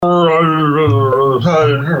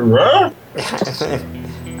Your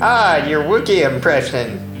Wookiee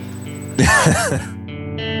impression.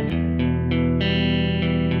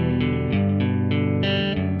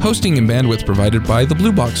 Hosting and bandwidth provided by the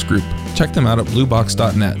Blue Box Group. Check them out at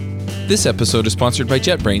bluebox.net. This episode is sponsored by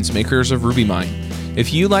JetBrains, makers of RubyMine.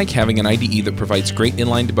 If you like having an IDE that provides great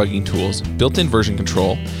inline debugging tools, built-in version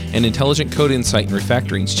control, and intelligent code insight and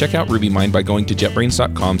refactorings, check out RubyMine by going to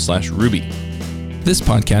jetbrains.com/ruby. This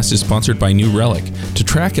podcast is sponsored by New Relic. To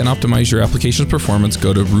track and optimize your application's performance,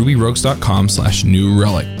 go to rubyrogues.com/New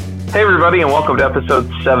Relic. Hey everybody, and welcome to episode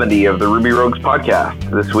 70 of the Ruby Rogues podcast.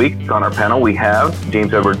 This week on our panel we have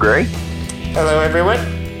James Edward Gray. Hello everyone.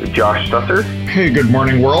 Josh Stusser. Hey, good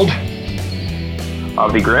morning world.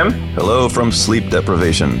 Avdi Grimm. Hello from sleep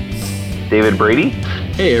deprivation. David Brady.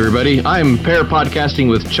 Hey everybody, I'm pair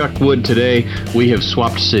podcasting with Chuck Wood today. We have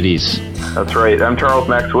swapped cities. That's right. I'm Charles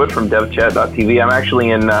Max Wood from devchat.tv. I'm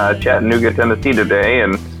actually in Chattanooga, Tennessee today,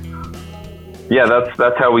 and yeah,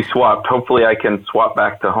 that's how we swapped. Hopefully I can swap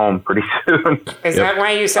back to home pretty soon. Is that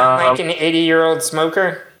why you sound like an 80-year-old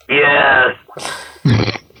smoker? Yes.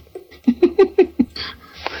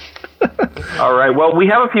 All right. Well, we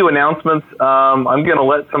have a few announcements. I'm going to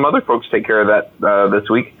let some other folks take care of that this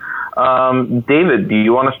week. David, do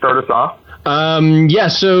you want to start us off?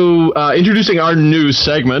 So introducing our new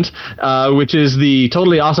segment, which is the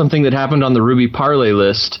totally awesome thing that happened on the Ruby Parlay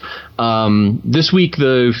list. This week,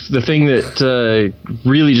 the thing that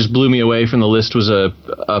really just blew me away from the list was a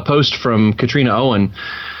post from Katrina Owen,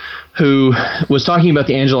 who was talking about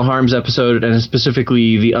the Angela Harms episode and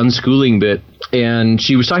specifically the unschooling bit. And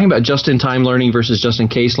she was talking about just-in-time learning versus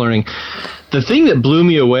just-in-case learning. The thing that blew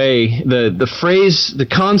me away, the phrase, the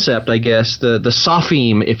concept, I guess, the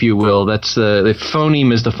sopheme, if you will, that's the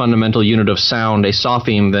phoneme is the fundamental unit of sound. A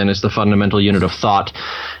sopheme then is the fundamental unit of thought.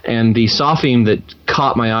 And the sopheme that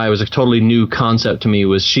caught my eye, was a totally new concept to me,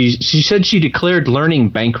 was she said she declared learning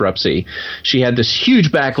bankruptcy. She had this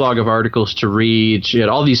huge backlog of articles to read. She had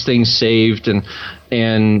all these things saved, and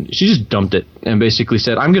she just dumped it and basically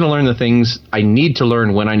said, I'm going to learn the things I need to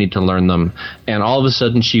learn when I need to learn them. And all of a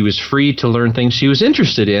sudden she was free to learn things she was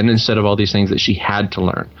interested in instead of all these things that she had to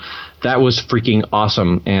learn. That was freaking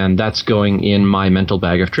awesome, and that's going in my mental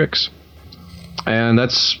bag of tricks. And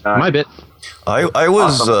that's my bit. I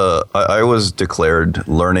was declared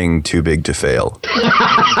learning too big to fail.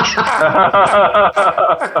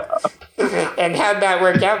 And how'd that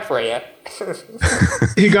work out for you?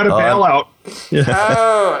 He got a bailout.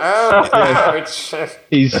 Ouch.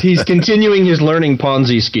 He's continuing his learning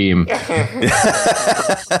Ponzi scheme.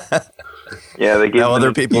 Yeah, they give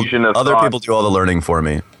other people do all the learning for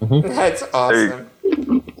me. Mm-hmm. That's awesome.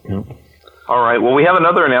 All right. Well, we have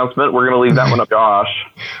another announcement. We're going to leave that one up to Josh.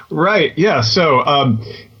 Right. Yeah. So,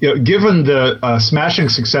 given the smashing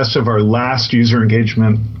success of our last user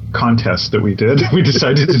engagement contest that we did, we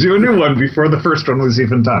decided to do a new one before the first one was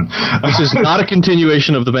even done. This is not a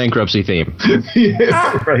continuation of the bankruptcy theme.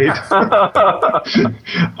 Yeah, right.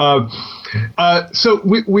 So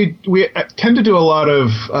we tend to do a lot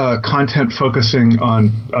of content focusing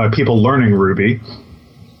on people learning Ruby.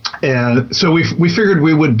 And so we figured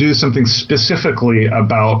we would do something specifically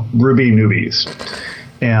about Ruby newbies,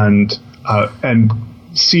 and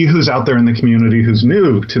see who's out there in the community who's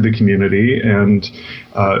new to the community, and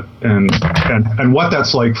what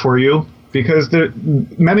that's like for you. Because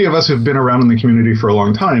many of us have been around in the community for a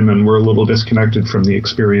long time, and we're a little disconnected from the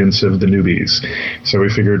experience of the newbies. So we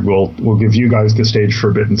figured we'll give you guys the stage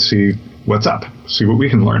for a bit and see what's up, see what we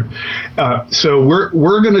can learn. So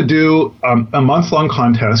we're going to do a month-long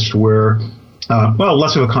contest where,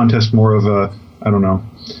 less of a contest, more of a, I don't know,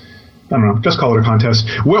 just call it a contest.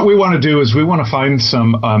 What we want to do is we want to find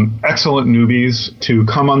some excellent newbies to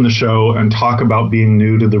come on the show and talk about being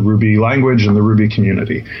new to the Ruby language and the Ruby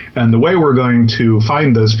community. And the way we're going to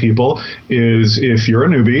find those people is, if you're a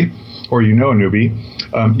newbie or you know a newbie,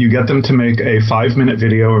 you get them to make a 5-minute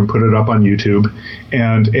video and put it up on YouTube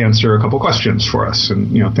and answer a couple questions for us.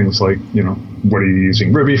 And, things like, what are you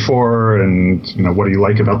using Ruby for? And, what do you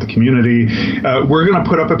like about the community? We're going to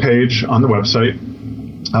put up a page on the website.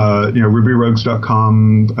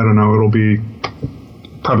 rubyrogues.com. I don't know, it'll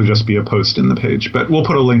probably just be a post in the page, but we'll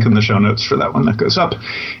put a link in the show notes for that one that goes up,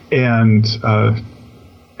 and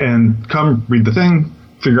come read the thing,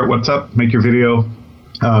 figure out what's up, make your video,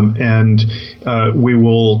 and we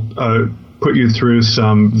will put you through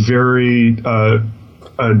some very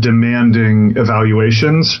demanding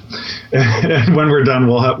evaluations. And when we're done,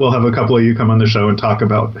 we'll have a couple of you come on the show and talk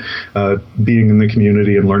about being in the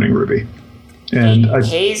community and learning Ruby. And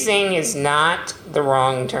hazing is not the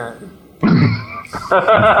wrong term.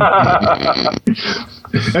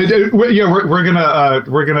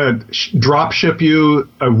 We're gonna drop ship you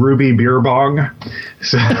a Ruby beer bong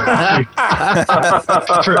for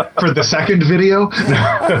the second video.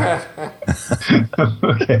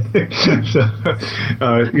 Okay, so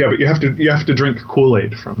but you have to drink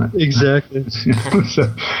Kool-Aid from it. Exactly.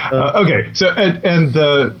 Okay, so and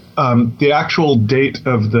the actual date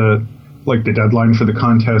of the deadline for the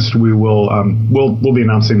contest, we'll be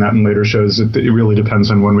announcing that in later shows. It really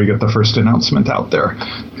depends on when we get the first announcement out there,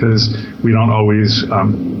 because we don't always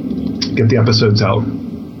get the episodes out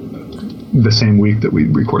the same week that we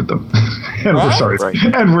record them. And What? we're sorry. Right.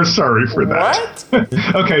 And we're sorry for that. What?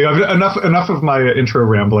 Okay, enough of my intro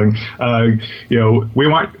rambling. We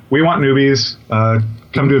want newbies.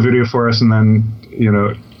 Come do a video for us, and then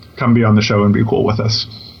come be on the show and be cool with us.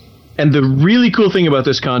 And the really cool thing about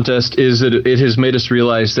this contest is that it has made us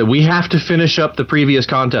realize that we have to finish up the previous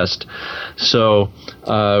contest. So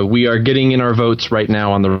we are getting in our votes right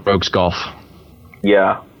now on the Rogues Golf.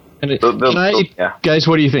 Yeah. And Yeah. guys,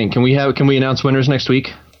 what do you think? Can we announce winners next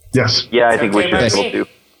week? Yes. Yeah, I think we Okay, should be buddy. able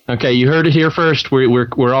to. Okay, you heard it here first.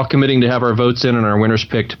 We're all committing to have our votes in and our winners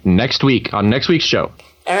picked next week on next week's show.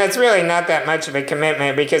 And it's really not that much of a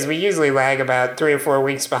commitment because we usually lag about 3 or 4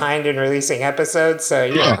 weeks behind in releasing episodes. So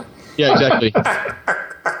yeah. Yeah, exactly.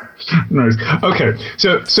 Nice. Okay.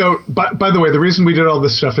 So by the way, the reason we did all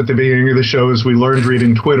this stuff at the beginning of the show is we learned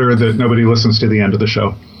reading Twitter that nobody listens to the end of the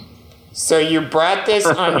show. So you brought this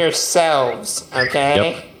on yourselves,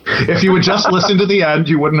 okay? Yep. If you would just listen to the end,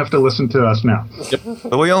 you wouldn't have to listen to us now.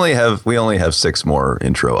 But we only have 6 more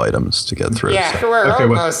intro items to get through. Yeah, so. we're Okay,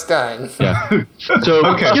 well- almost done. Yeah. So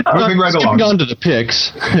Okay, moving right along. skipping on to the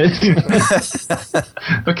picks.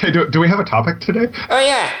 Okay. Do we have a topic today? Oh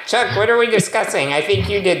yeah, Chuck, what are we discussing? I think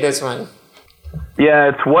you did this one. Yeah,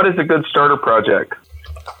 it's what is a good starter project?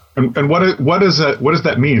 And what does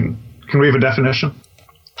that mean? Can we have a definition?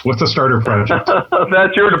 What's a starter project?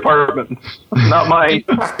 That's your department, not mine.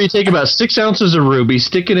 You take about 6 ounces of ruby,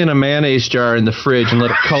 stick it in a mayonnaise jar in the fridge, and let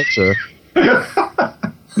it culture.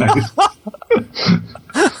 Nice.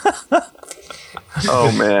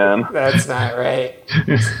 Oh man. That's not right.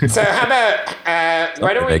 So how about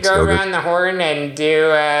why don't we Makes go yogurt. around the horn and do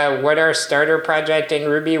what our starter project in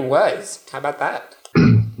Ruby was? How about that?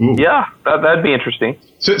 Yeah, that'd be interesting.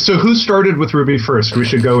 So who started with Ruby first? We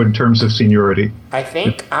should go in terms of seniority. I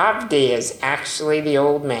think Avdi is actually the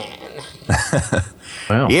old man.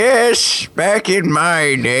 Wow. Yes, back in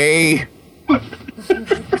my day.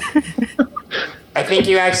 I think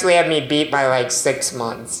you actually had me beat by like 6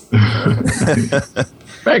 months.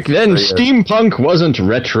 Back then, steampunk wasn't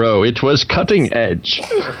retro; it was cutting edge.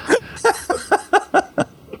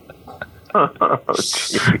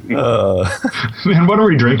 Man, what are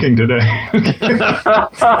we drinking today?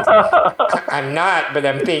 I'm not, but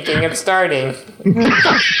I'm thinking of starting.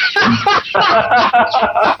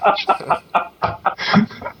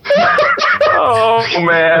 Oh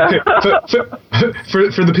man.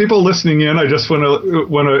 For the people listening in, I just want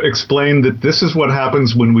to explain that this is what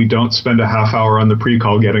happens when we don't spend a half hour on the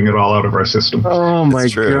pre-call getting it all out of our system. Oh my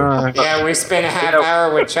true. god! Yeah, we spent a half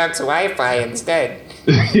hour with Chuck's Wi-Fi instead.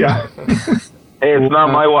 Yeah. Hey, it's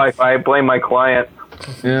not my wife. I blame my client.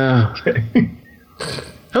 Yeah.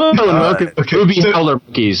 Hello and welcome to okay, Ruby so- Howler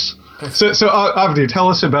Cookies. So Avdi, tell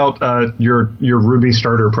us about your Ruby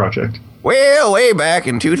starter project. Well, way back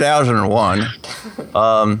in 2001.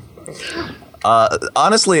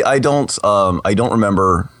 Honestly, I don't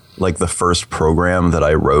remember like the first program that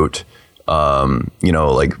I wrote.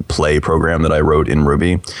 Play program that I wrote in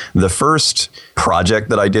Ruby. The first project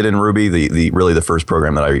that I did in Ruby, the first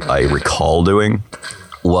program that I recall doing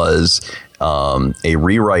was a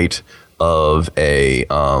rewrite of a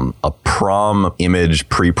prom image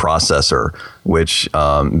preprocessor, which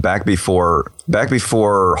back before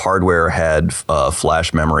hardware had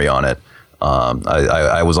flash memory on it.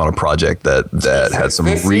 I was on a project that had some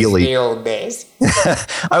This really is the old days.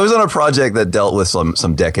 I was on a project that dealt with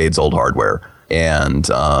some decades old hardware, and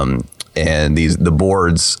the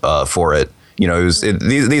boards for it.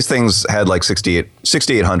 These things had like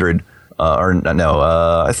 6800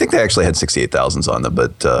 I think they actually had 68,000s on them,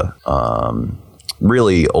 but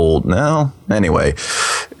really old now. Anyway,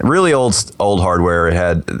 really old hardware.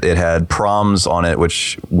 It had proms on it,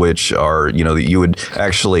 which are you would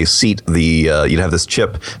actually seat the you'd have this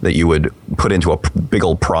chip that you would put into a big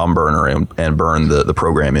old prom burner and burn the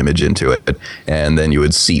program image into it, and then you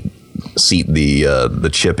would seat the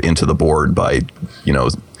chip into the board by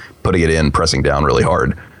putting it in, pressing down really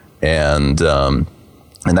hard, and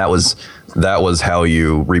that was how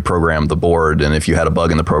you reprogrammed the board. And if you had a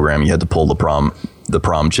bug in the program, you had to pull the prom the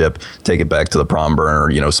prom chip, take it back to the prom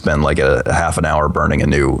burner, spend like a half an hour burning a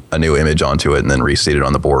new image onto it, and then reseed it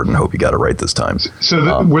on the board and hope you got it right this time.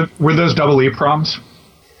 So were those double EEPROMs?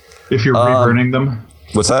 If you're reburning them?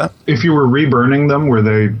 What's that? If you were reburning them, were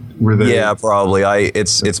they? Yeah, probably.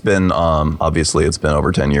 It's been obviously it's been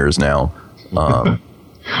over 10 years now,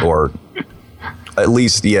 or at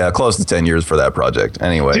least close to 10 years for that project.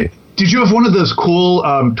 Anyway. Did you have one of those cool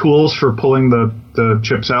tools for pulling the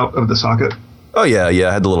chips out of the socket? Oh yeah,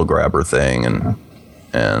 I had the little grabber thing,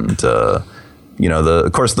 and of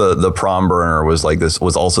course the prom burner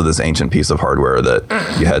was also this ancient piece of hardware that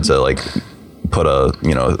you had to like put a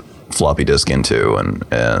floppy disk into, and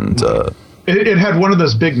it had one of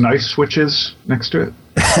those big knife switches next to it.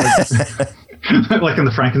 Like in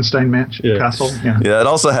the Frankenstein castle. Yeah, it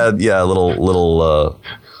also had little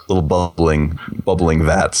bubbling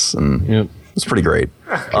vats, and it's pretty great.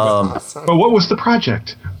 Awesome. But what was the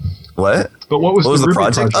project? What? But what was the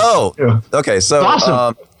project? Oh, yeah. Okay. So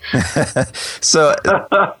awesome. So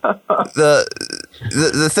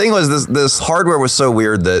the thing was this hardware was so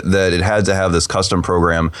weird that it had to have this custom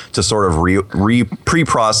program to sort of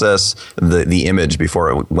pre-process the image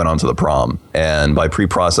before it went onto the prom. And by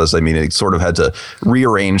pre-process, I mean it sort of had to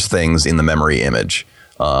rearrange things in the memory image.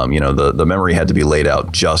 The memory had to be laid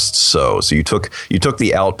out just so. So you took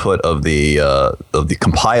the output of the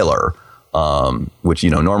compiler, which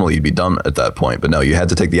normally you'd be done at that point, but no, you had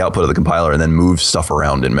to take the output of the compiler and then move stuff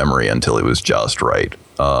around in memory until it was just right.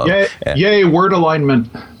 Yay, word alignment.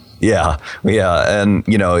 Yeah, and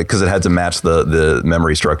because it had to match the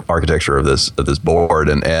memory architecture of this board,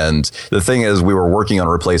 and the thing is, we were working on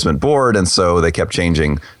a replacement board, and so they kept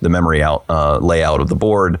changing the memory layout of the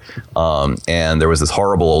board, and there was this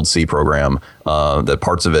horrible old C program that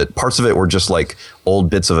parts of it were just like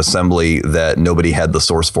old bits of assembly that nobody had the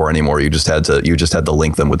source for anymore. You just had to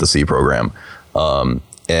link them with the C program. Or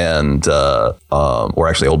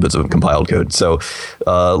actually old bits of compiled code. So,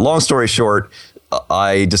 long story short,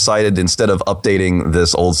 I decided instead of updating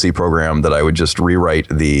this old C program that I would just rewrite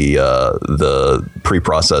the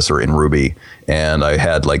preprocessor in Ruby, and I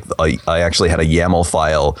actually had a YAML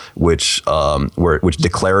file which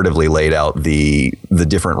declaratively laid out the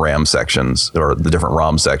different RAM sections or the different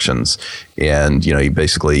ROM sections, and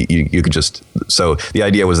you could just, so the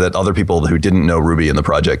idea was that other people who didn't know Ruby in the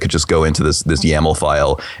project could just go into this YAML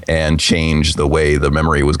file and change the way the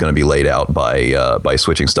memory was going to be laid out by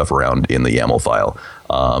switching stuff around in the YAML file.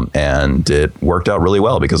 And it worked out really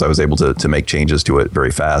well because I was able to make changes to it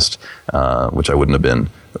very fast, which I wouldn't have been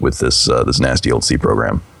with this nasty old C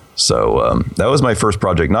program. So that was my first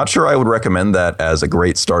project. Not sure I would recommend that as a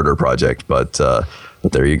great starter project, but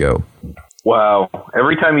there you go. Wow.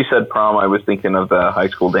 Every time you said prom, I was thinking of the high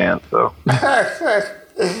school dance. So.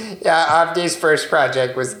 Yeah, Avdi's first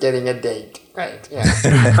project was getting a date. Right, yeah.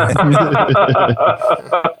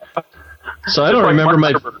 So I don't remember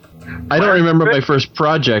my first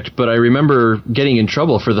project, but I remember getting in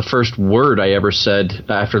trouble for the first word I ever said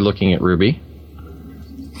after looking at Ruby.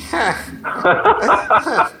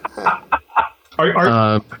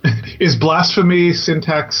 Is blasphemy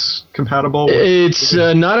syntax compatible? It's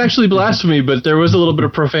not actually blasphemy, but there was a little bit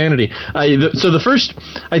of profanity. So the first,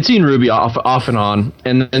 I'd seen Ruby off and on,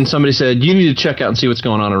 and then somebody said, you need to check out and see what's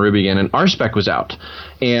going on in Ruby again, and RSpec was out.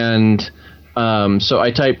 And so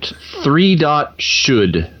I typed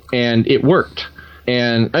 3.should, and it worked.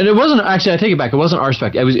 And it wasn't, actually, I take it back, it wasn't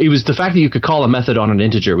RSpec. It was the fact that you could call a method on an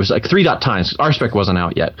integer. It was like 3.times. RSpec wasn't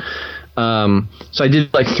out yet. So I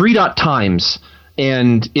did like 3.times,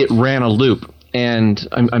 and it ran a loop. And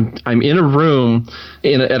I'm in a room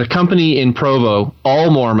at a company in Provo,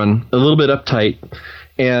 all Mormon, a little bit uptight,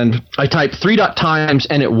 and I type 3.times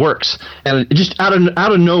and it works. And just out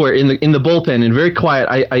of nowhere in the bullpen and very quiet,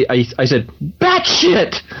 I said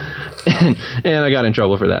batshit, and I got in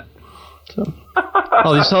trouble for that. So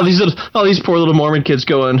all these poor little Mormon kids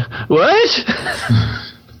going, what?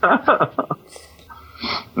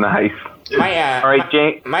 Nice. All right,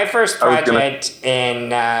 Jane. My first project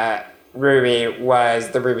in Ruby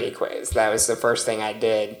was the Ruby quiz. That was the first thing I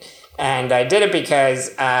did. And I did it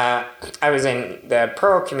because I was in the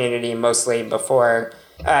Perl community mostly before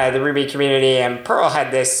the Ruby community. And Perl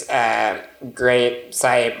had this great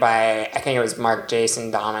site by, I think it was Mark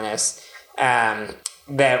Jason Dominus,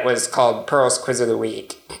 that was called Perl's Quiz of the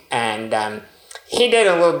Week. And he did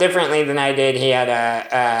it a little differently than I did. He had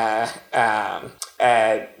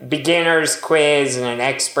a beginner's quiz and an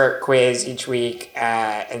expert quiz each week,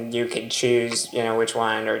 and you could choose, which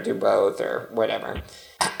one, or do both, or whatever.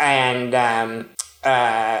 And I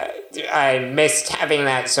missed having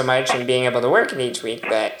that so much and being able to work it each week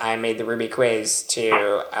that I made the Ruby quiz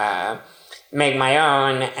to make my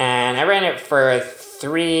own, and I ran it for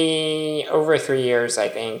over 3 years, I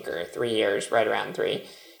think, or 3 years, right around 3.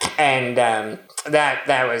 And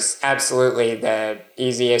that was absolutely the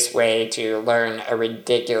easiest way to learn a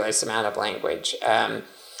ridiculous amount of language.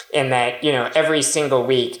 In that, every single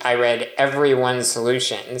week I read everyone's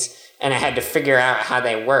solutions, and I had to figure out how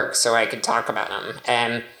they work so I could talk about them.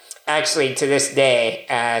 And actually, to this day,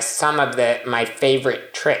 some of my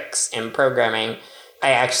favorite tricks in programming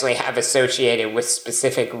I actually have associated with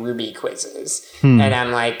specific Ruby quizzes. And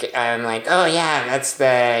I'm like, oh yeah, that's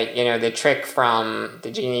the trick from the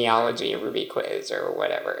genealogy Ruby quiz or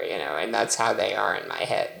whatever, and that's how they are in my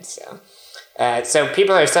head. So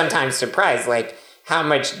people are sometimes surprised, like how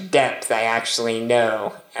much depth I actually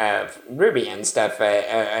know of Ruby and stuff.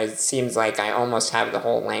 It seems like I almost have the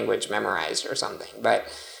whole language memorized or something, but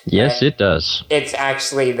yes, it does. It's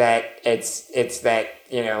actually that it's that,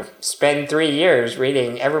 spend 3 years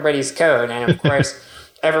reading everybody's code. And of course,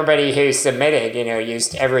 everybody who submitted,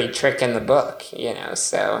 used every trick in the book,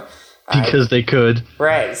 so. Because they could.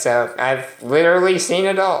 Right. So I've literally seen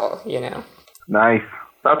it all, Nice.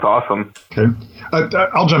 That's awesome. Okay.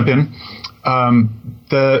 I'll jump in.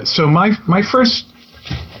 So my first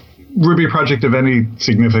Ruby project of any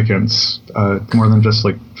significance, more than just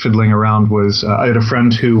like fiddling around, was I had a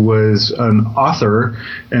friend who was an author,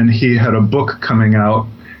 and he had a book coming out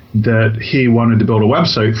that he wanted to build a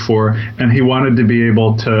website for, and he wanted to be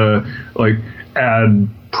able to like add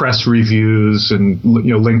press reviews and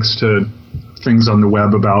links to things on the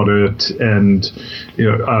web about it, and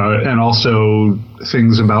and also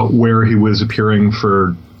things about where he was appearing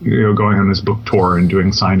for going on his book tour and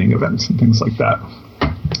doing signing events and things like that.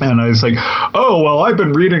 And I was like, oh, well, I've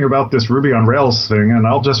been reading about this Ruby on Rails thing, and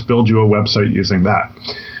I'll just build you a website using that.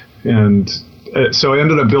 And so I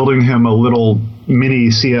ended up building him a little mini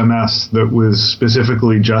CMS that was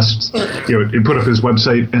specifically just, it put up his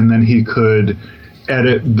website, and then he could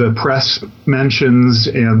edit the press mentions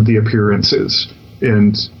and the appearances.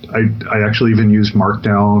 And I actually even used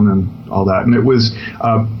Markdown and all that. And it was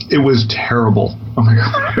terrible. Oh my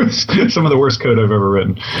God. It was some of the worst code I've ever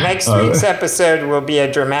written. Next week's episode will be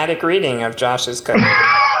a dramatic reading of Josh's code.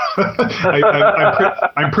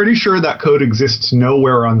 I'm pretty sure that code exists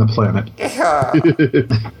nowhere on the planet. But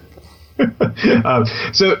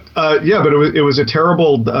it was a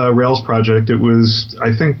terrible Rails project. It was,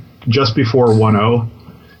 I think, just before 1.0.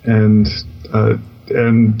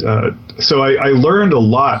 So I learned a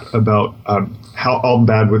lot about how all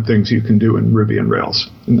bad with things you can do in Ruby and Rails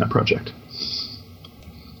in that project.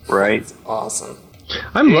 Right. That's awesome.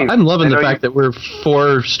 I'm loving the fact that we're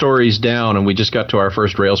 4 stories down and we just got to our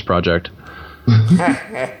first Rails project.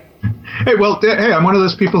 Hey, I'm one of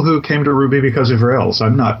those people who came to Ruby because of Rails.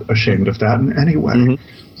 I'm not ashamed of that in any way.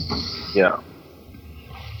 Mm-hmm. Yeah.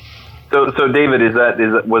 So David,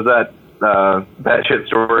 was that batshit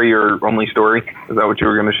story your only story? Is that what you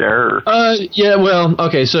were going to share? Or? Yeah. Well,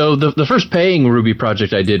 okay. So the first paying Ruby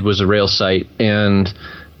project I did was a Rails site, and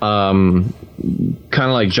kind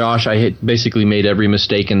of like Josh, I had basically made every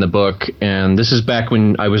mistake in the book. And this is back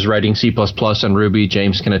when I was writing C++ on Ruby.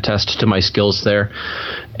 James can attest to my skills there.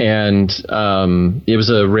 And it was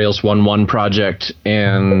a Rails 1.1 project.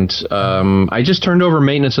 And I just turned over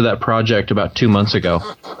maintenance of that project about 2 months ago.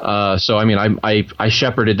 So, I mean, I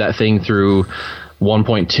shepherded that thing through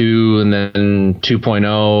 1.2 and then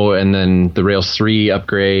 2.0 and then the Rails 3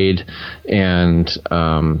 upgrade. And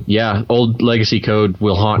old legacy code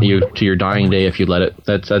will haunt you to your dying day if you let it.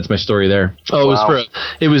 That's my story there. Oh, wow.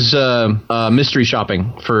 It was mystery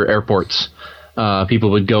shopping for airports.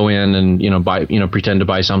 People would go in and buy pretend to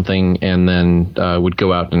buy something, and then would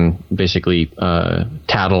go out and basically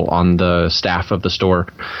tattle on the staff of the store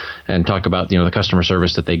and talk about the customer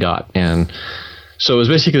service that they got. And so it was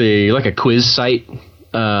basically like a quiz site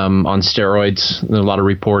on steroids. There's a lot of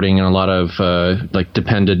reporting and a lot of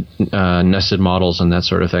dependent nested models and that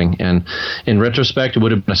sort of thing. And in retrospect, it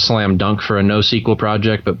would have been a slam dunk for a NoSQL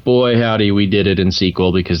project, but boy, howdy, we did it in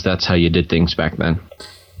SQL because that's how you did things back then.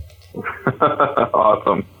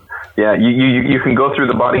 Awesome. Yeah, you can go through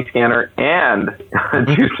the body scanner and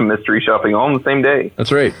do some mystery shopping all in the same day.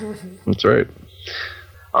 That's right. That's right.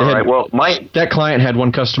 All right. Well, that client had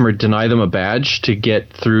one customer deny them a badge to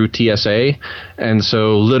get through TSA, and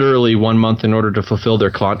so literally 1 month in order to fulfill their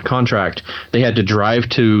contract, they had to drive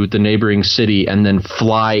to the neighboring city and then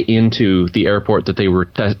fly into the airport that they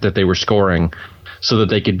were scoring, so that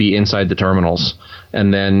they could be inside the terminals.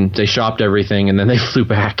 And then they shopped everything, and then they flew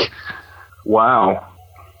back. Wow.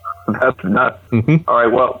 That's nuts. Mm-hmm. All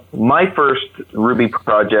right, well, my first Ruby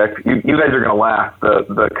project, you guys are going to laugh.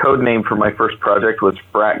 The code name for my first project was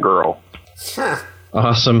Frat Girl.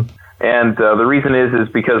 Awesome. And the reason is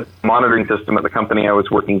because the monitoring system at the company I was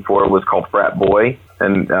working for was called Frat Boy,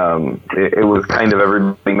 and it was kind of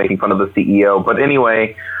everybody making fun of the CEO. But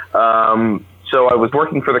anyway, so I was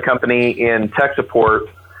working for the company in tech support,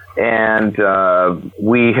 and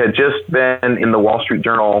we had just been in the Wall Street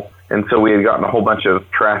Journal, and so we had gotten a whole bunch of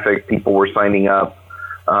traffic. People were signing up,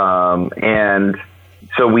 and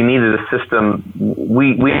so we needed a system.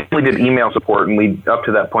 We only did email support, and up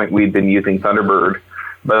to that point we'd been using Thunderbird.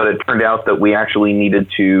 But it turned out that we actually needed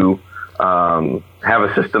to have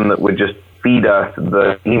a system that would just feed us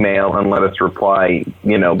the email and let us reply,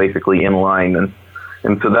 basically in line.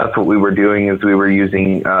 And so that's what we were doing, is we were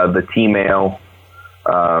using the Tmail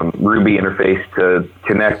Ruby interface to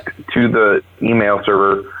connect to the email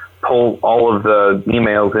server, pull all of the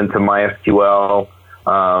emails into MySQL.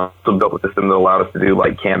 So built a system that allowed us to do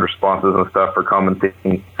like canned responses and stuff for common things,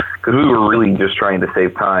 because we were really just trying to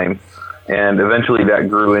save time. And eventually that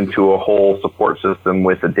grew into a whole support system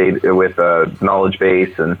with a knowledge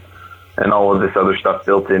base and all of this other stuff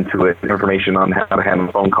built into it, information on how to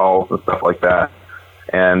handle phone calls and stuff like that.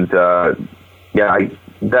 And that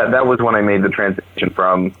was when I made the transition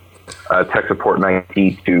from tech support and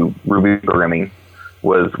IT to Ruby programming.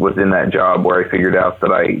 Was in that job where I figured out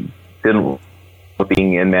that I didn't love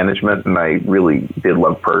being in management, and I really did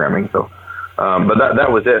love programming. So. But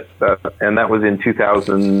that was it, and that was in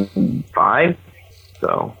 2005.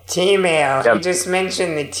 So Tmail. Yep. You just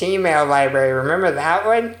mentioned the Tmail library. Remember that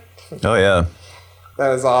one? Oh yeah. That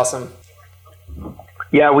was awesome.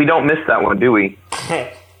 Yeah, we don't miss that one, do we?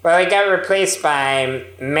 Well, it got replaced by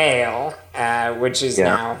Mail, which is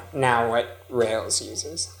now what Rails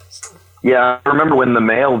uses. So. Yeah, I remember when the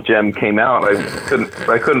Mail gem came out.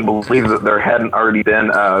 I couldn't believe that there hadn't already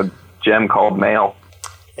been a gem called Mail.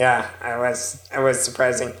 Yeah, it was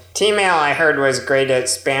surprising. Tmail, I heard, was great at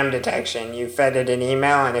spam detection. You fed it an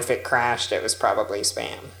email, and if it crashed, it was probably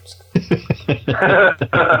spam.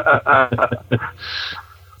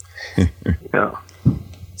 Yeah.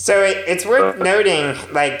 So it's worth noting,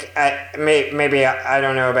 like, maybe I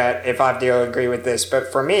don't know about if Avdi will agree with this,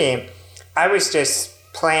 but for me, I was just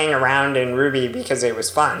playing around in Ruby because it was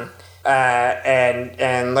fun.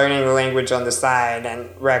 And learning the language on the side and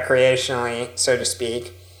recreationally, so to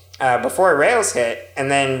speak, before Rails hit. And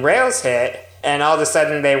then Rails hit, and all of a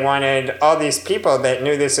sudden they wanted all these people that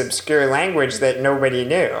knew this obscure language that nobody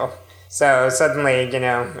knew. So suddenly,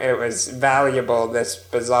 it was valuable, this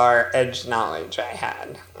bizarre edge knowledge I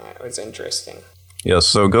had. It was interesting. Yes,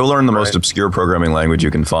 so go learn the most obscure programming language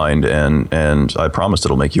you can find, and I promise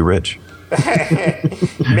it'll make you rich.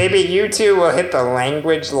 Maybe you two will hit the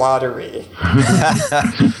language lottery.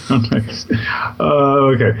 Nice.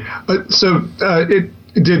 Okay.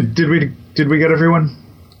 Did we get everyone?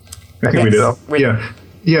 I think we did. So.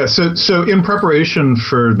 Yeah. So in preparation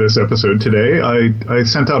for this episode today, I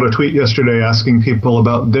sent out a tweet yesterday asking people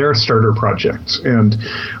about their starter projects, and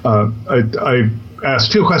I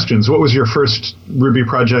asked two questions. What was your first Ruby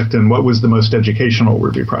project, and what was the most educational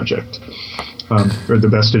Ruby project? Or the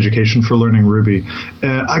best education for learning Ruby.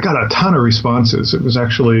 And I got a ton of responses. It was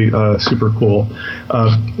actually super cool.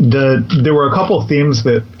 There were a couple themes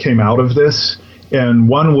that came out of this, and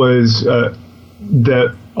one was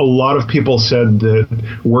that a lot of people said that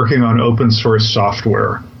working on open source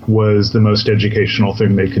software was the most educational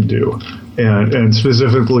thing they could do. And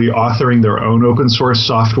specifically authoring their own open source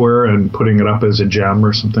software and putting it up as a gem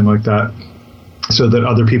or something like that, so that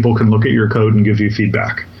other people can look at your code and give you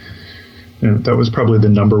feedback. And that was probably the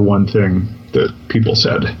number one thing that people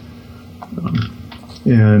said.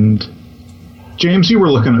 And James, you were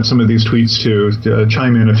looking at some of these tweets too.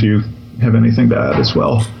 Chime in if you have anything to add as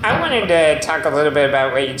well. I wanted to talk a little bit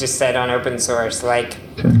about what you just said on open source. Like,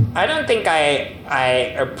 okay. I don't think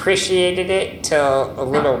I appreciated it till a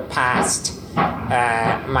little past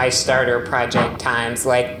my starter project times.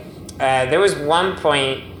 Like, there was one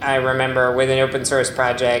point I remember with an open source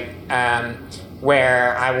project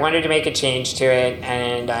where I wanted to make a change to it,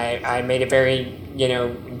 and I made a very,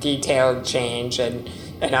 detailed change, and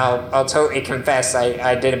I'll totally confess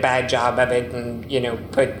I did a bad job of it,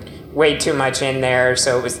 and, put way too much in there,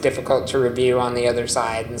 so it was difficult to review on the other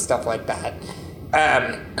side and stuff like that.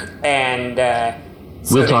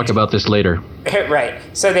 We'll talk about this later. Right.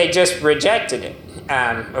 So they just rejected it,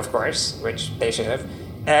 of course, which they should have.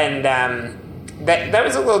 And that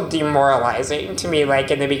was a little demoralizing to me, like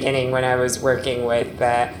in the beginning when I was working with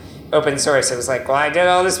open source. It was like, well, I did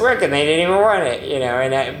all this work and they didn't even want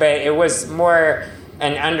it, but it was more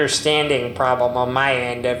an understanding problem on my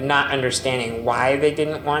end of not understanding why they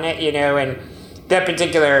didn't want it, and that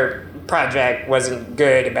particular project wasn't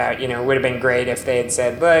good about, would have been great if they had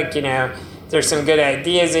said, look, there's some good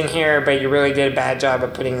ideas in here, but you really did a bad job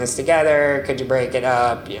of putting this together. Could you break it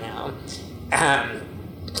up,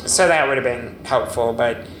 So that would have been helpful,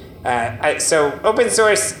 but so open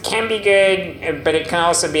source can be good, but it can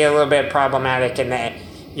also be a little bit problematic in that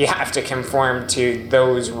you have to conform to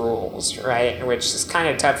those rules, right? Which is kind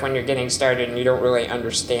of tough when you're getting started and you don't really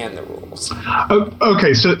understand the rules.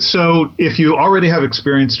 Okay, so if you already have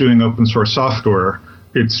experience doing open source software,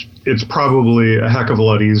 it's probably a heck of a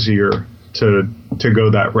lot easier to go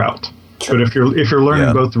that route. Sure. But if you're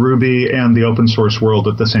learning both Ruby and the open source world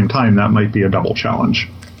at the same time, that might be a double challenge.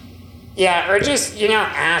 Yeah, or just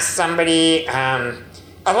ask somebody.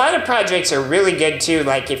 A lot of projects are really good too.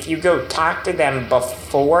 Like if you go talk to them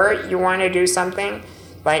before you want to do something,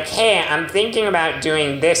 like, hey, I'm thinking about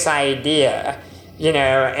doing this idea,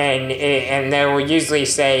 and they will usually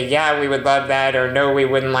say, yeah, we would love that, or no, we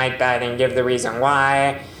wouldn't like that, and give the reason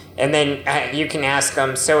why. And then you can ask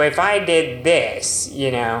them, so if I did this,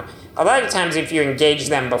 a lot of times if you engage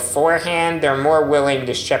them beforehand, they're more willing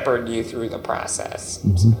to shepherd you through the process.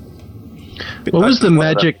 Mm-hmm. What was the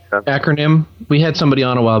magic acronym? We had somebody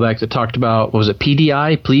on a while back that talked about, what was it,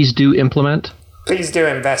 PDI? Please do implement? Please do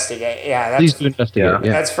investigate. Yeah, please do investigate.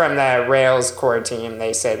 Yeah. That's from the Rails core team.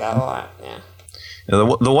 They say that a lot. Yeah.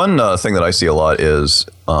 The one thing that I see a lot is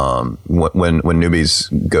when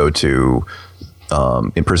newbies go to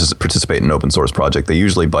participate in an open source project, they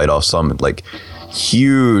usually bite off some like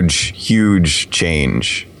huge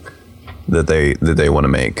change that they want to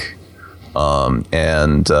make.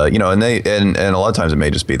 And a lot of times it may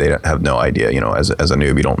just be they have no idea. As a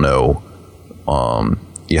noob, you don't know.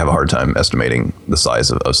 You have a hard time estimating the size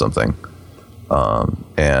of something,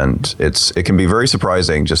 and it can be very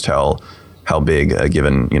surprising just how big a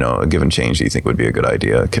given change that you think would be a good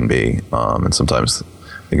idea can be. And sometimes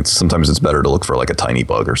it's better to look for like a tiny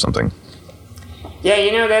bug or something.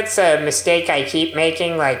 Yeah, that's a mistake I keep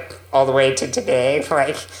making, like all the way to today.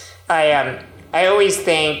 Like I always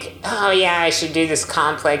think, oh yeah, I should do this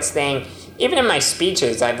complex thing. Even in my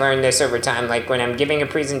speeches, I've learned this over time. Like when I'm giving a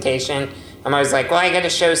presentation, I'm always like, well, I got to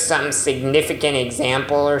show some significant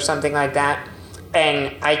example or something like that.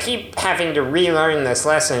 And I keep having to relearn this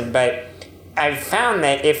lesson, but I've found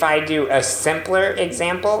that if I do a simpler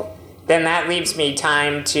example, then that leaves me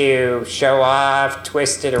time to show off,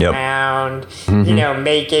 twist it around,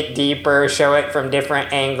 make it deeper, show it from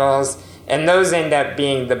different angles. And those end up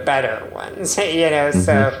being the better ones, So,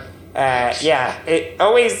 it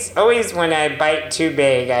always when I bite too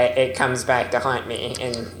big, it comes back to haunt me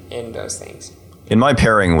in those things. In my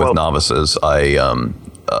pairing with novices, I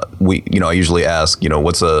usually ask,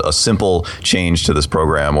 what's a simple change to this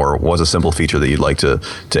program, or what's a simple feature that you'd like to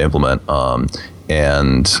implement,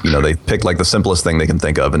 and they pick like the simplest thing they can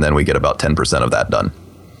think of, and then we get about 10% of that done.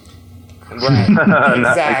 Right.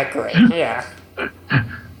 Exactly. Yeah.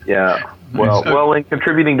 Yeah. Well, in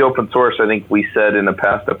contributing to open source, I think we said in a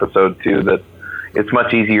past episode too that it's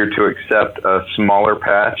much easier to accept a smaller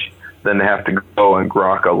patch than to have to go and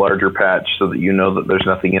grok a larger patch so that that there's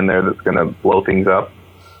nothing in there that's going to blow things up.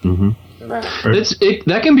 Mm-hmm. Right.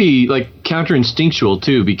 That can be like counterinstinctual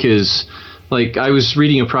too, because like I was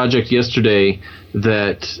reading a project yesterday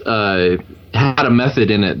that had a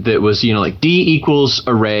method in it that was like D equals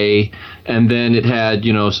array, and then it had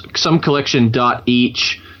some collection dot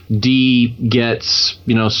each. D gets,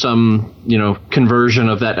 some, conversion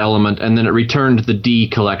of that element, and then it returned the D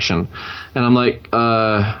collection. And I'm like,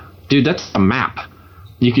 dude, that's a map.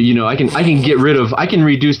 I can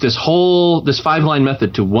reduce this 5-line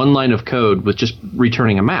method to 1 line of code with just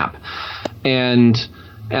returning a map. And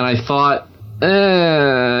I thought,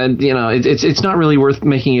 it's not really worth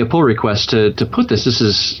making a pull request to put this. This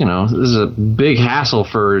is a big hassle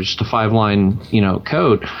for just a 5-line,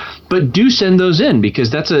 code. But do send those in, because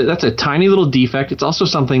that's a tiny little defect. It's also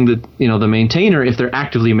something that, the maintainer, if they're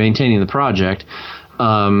actively maintaining the project,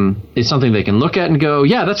 it's something they can look at and go,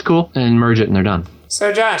 yeah, that's cool, and merge it, and they're done.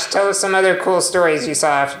 So Josh, tell us some other cool stories you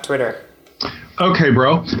saw off Twitter. Okay,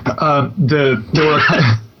 bro. There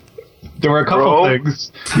were a couple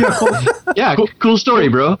things. Yeah, cool. Yeah, cool story,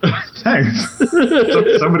 bro. Thanks.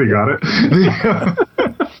 Somebody got it.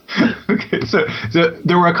 Okay, so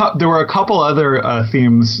there were a couple other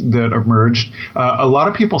themes that emerged. A lot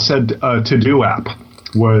of people said To-Do app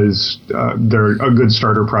was they're a good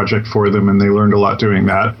starter project for them, and they learned a lot doing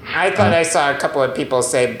that. I thought I saw a couple of people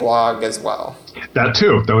say blog as well. That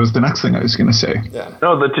too. That was the next thing I was going to say. Yeah.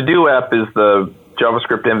 No, the To-Do app is the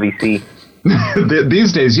JavaScript MVC.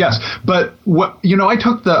 These days, yes. But what I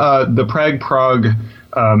took the Prague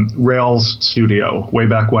Rails Studio way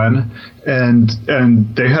back when, and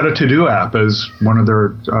they had a to-do app as one of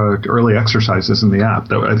their early exercises in the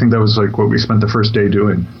app. I think that was like what we spent the first day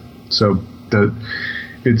doing. So that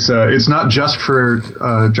it's not just for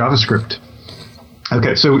JavaScript.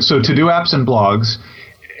 Okay, so to-do apps and blogs,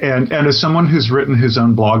 and as someone who's written his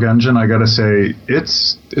own blog engine, I got to say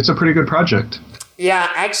it's a pretty good project.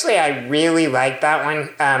 Yeah, actually, I really like that one.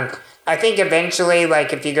 I think eventually,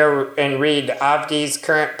 like if you go and read Avdi's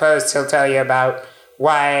current posts, he'll tell you about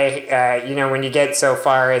why, when you get so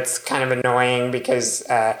far, it's kind of annoying because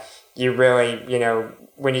you really,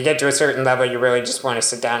 when you get to a certain level, you really just want to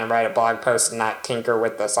sit down and write a blog post and not tinker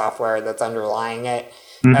with the software that's underlying it,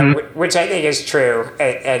 which I think is true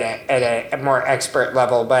at a more expert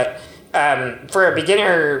level. But for a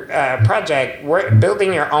beginner project,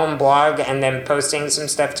 building your own blog and then posting some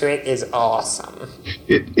stuff to it is awesome.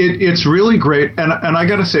 It's really great, and I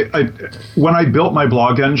gotta say, when I built my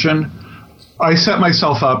blog engine, I set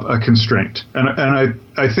myself up a constraint, and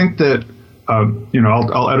I think that I'll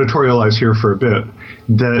editorialize here for a bit,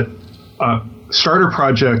 that starter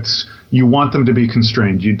projects, you want them to be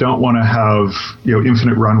constrained. You don't want to have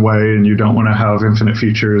infinite runway, and you don't want to have infinite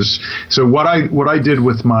features. So what I did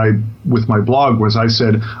with my blog was I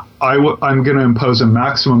said I'm going to impose a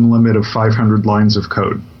maximum limit of 500 lines of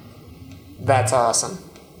code. That's awesome.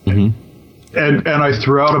 Mm-hmm. And I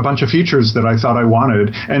threw out a bunch of features that I thought I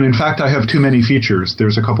wanted, and in fact I have too many features.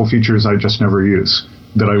 There's a couple features I just never use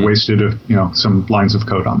that I wasted some lines of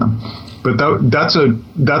code on them. But that's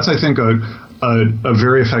I think a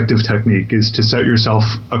very effective technique, is to set yourself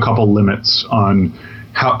a couple limits on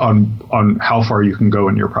how far you can go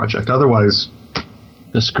in your project. Otherwise,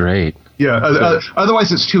 that's great. Yeah.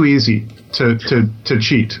 Otherwise, it's too easy to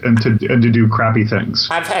cheat and to do crappy things.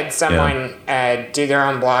 I've had someone do their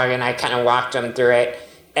own blog, and I kind of walked them through it.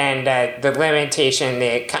 And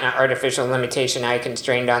the kind of artificial limitation I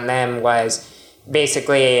constrained on them was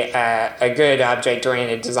basically a good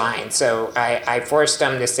object-oriented design. So I forced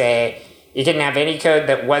them to say, you can have any code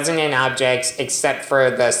that wasn't in objects except for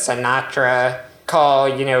the Sinatra call,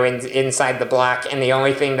 inside the block, and the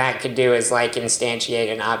only thing that could do is like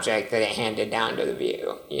instantiate an object that it handed down to the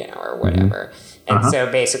view, or whatever. And so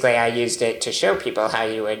basically I used it to show people how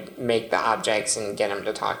you would make the objects and get them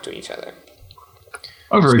to talk to each other.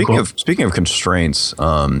 Oh, very cool. Speaking of constraints,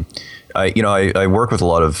 I work with a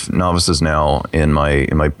lot of novices now in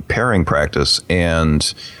my pairing practice,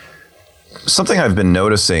 and something I've been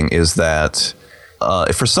noticing is that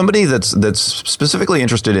for somebody that's specifically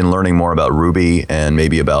interested in learning more about Ruby and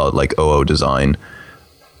maybe about like OO design,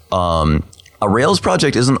 a Rails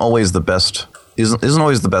project isn't always the best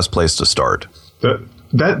place to start.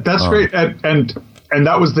 That's great, and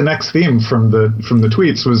that was the next theme from the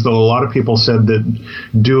tweets, was that a lot of people said that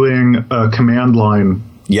doing a command line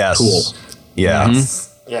tool. Yeah. Mm-hmm.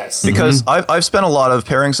 Yes. Because I've spent a lot of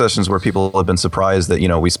pairing sessions where people have been surprised that,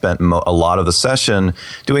 we spent a lot of the session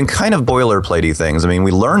doing kind of boilerplatey things. I mean,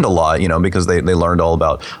 we learned a lot, because they learned all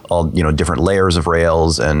about different layers of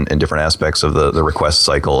Rails and different aspects of the request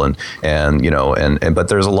cycle and but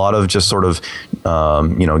there's a lot of just sort of,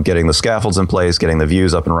 getting the scaffolds in place, getting the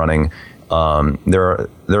views up and running. There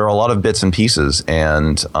are a lot of bits and pieces,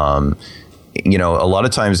 and a lot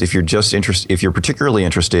of times if you're particularly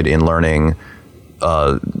interested in learning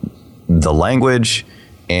the language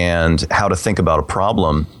and how to think about a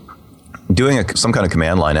problem, doing some kind of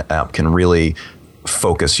command line app can really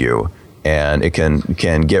focus you, and it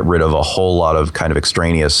can get rid of a whole lot of kind of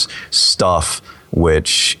extraneous stuff,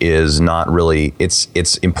 which is not really,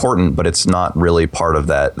 it's important, but it's not really part of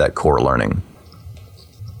that core learning.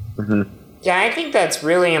 Mm-hmm. Yeah, I think that's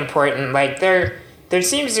really important. Like there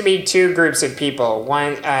seems to be two groups of people.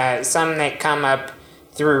 One, some that come up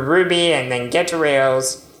through Ruby and then get to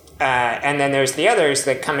Rails, and then there's the others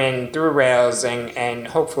that come in through Rails and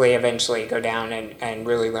hopefully eventually go down and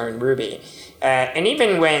really learn Ruby. And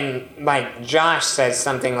even when like Josh says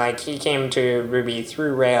something like he came to Ruby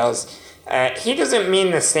through Rails, he doesn't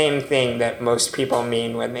mean the same thing that most people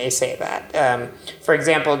mean when they say that. For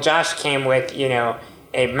example, Josh came with,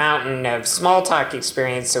 a mountain of small talk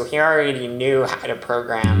experience, so he already knew how to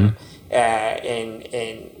program in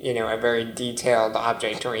a very detailed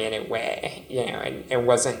object-oriented way, and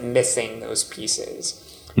wasn't missing those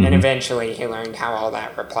pieces. Mm-hmm. And eventually he learned how all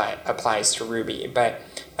that applies to Ruby. But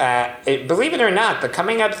believe it or not, the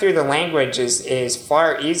coming up through the language is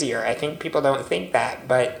far easier. I think people don't think that,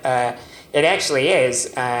 but it actually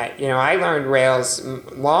is. I learned Rails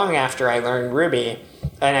long after I learned Ruby.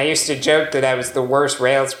 And I used to joke that I was the worst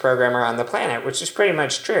Rails programmer on the planet, which is pretty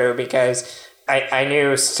much true because I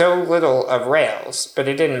knew so little of Rails, but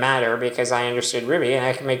it didn't matter because I understood Ruby and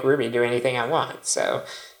I could make Ruby do anything I want. So,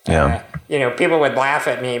 people would laugh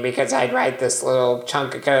at me because I'd write this little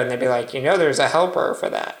chunk of code and they'd be like, there's a helper for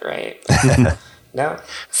that, right? No.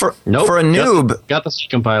 For a noob, got the C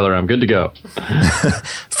compiler. I'm good to go.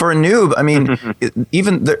 For a noob, I mean,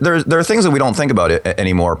 even there are things that we don't think about it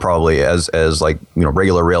anymore, probably as like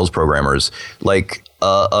regular Rails programmers. Like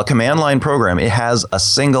a command line program, it has a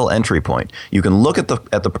single entry point. You can look at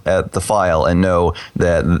the file and know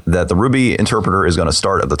that the Ruby interpreter is going to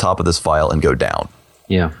start at the top of this file and go down.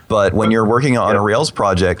 Yeah. But when you're working on a Rails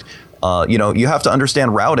project, you have to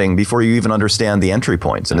understand routing before you even understand the entry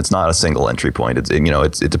points, and it's not a single entry point.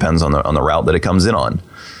 It depends on the route that it comes in on.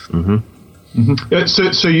 Mm-hmm.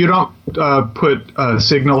 Mm-hmm. So you don't put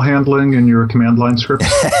signal handling in your command line script?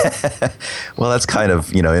 Well, that's kind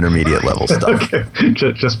of intermediate level stuff. Okay,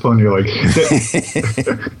 just pulling your leg.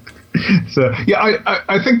 So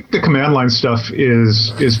I think the command line stuff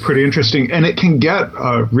is pretty interesting, and it can get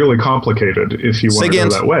really complicated if you want to go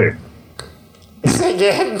that way.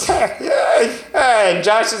 Again,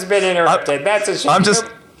 Josh has been interrupted. That's a shame.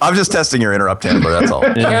 I'm just testing your interrupt handler. That's all.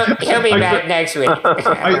 He'll be back next week.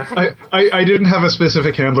 I didn't have a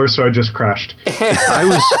specific handler, so I just crashed.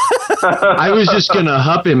 I was just gonna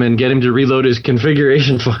hup him and get him to reload his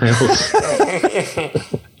configuration files.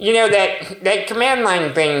 That command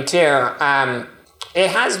line thing too. It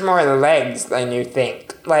has more legs than you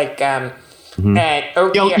think. Like at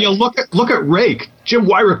OKR, look at Rake. Jim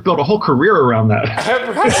Weirich built a whole career around that.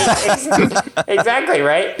 Right, exactly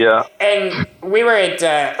right. Yeah. And we were at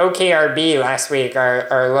OKRB last week,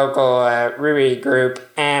 our local Ruby group,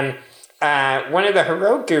 and one of the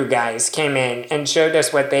Heroku guys came in and showed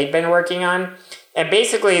us what they'd been working on. And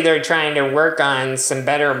basically, they're trying to work on some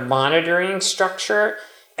better monitoring structure.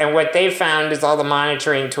 And what they found is all the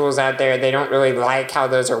monitoring tools out there, they don't really like how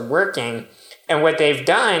those are working. And what they've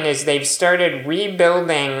done is they've started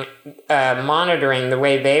rebuilding monitoring the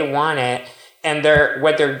way they want it. And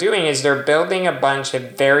what they're doing is they're building a bunch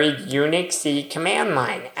of very Unixy command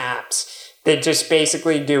line apps that just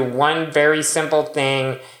basically do one very simple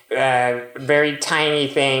thing, very tiny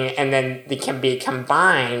thing, and then they can be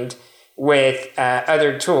combined with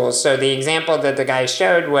other tools. So the example that the guy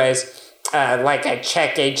showed was like a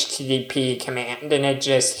check HTTP command, and it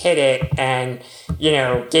just hit it and,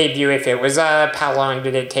 gave you if it was up, how long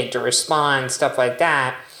did it take to respond, stuff like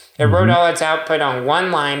that. It wrote all its output on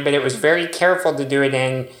one line, but it was very careful to do it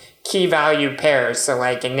in key value pairs. So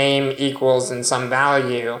like a name equals and some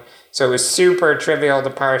value. So it was super trivial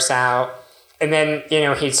to parse out. And then,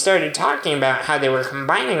 he started talking about how they were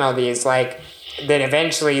combining all these, like that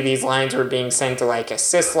eventually these lines were being sent to like a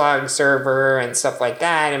syslog server and stuff like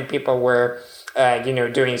that. And people were,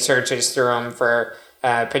 doing searches through them for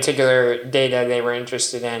particular data they were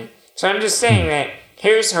interested in. So I'm just saying that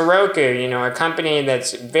here's Heroku, a company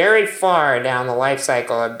that's very far down the life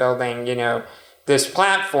cycle of building, this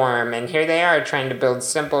platform. And here they are trying to build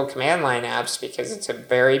simple command line apps because it's a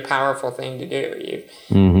very powerful thing to do.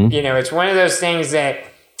 It's one of those things that,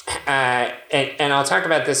 and I'll talk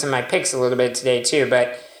about this in my picks a little bit today too,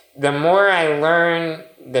 but the more I learn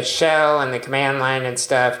the shell and the command line and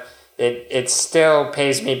stuff, it still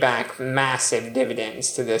pays me back massive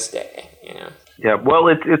dividends to this day, Yeah, well,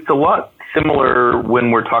 it's a lot similar when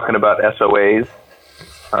we're talking about SOAs,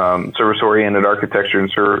 service-oriented architecture and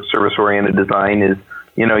service-oriented design is,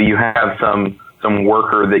 you have some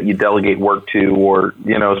worker that you delegate work to, or,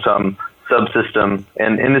 some subsystem,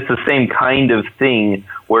 and it's the same kind of thing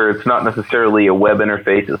where it's not necessarily a web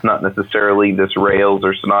interface, it's not necessarily this Rails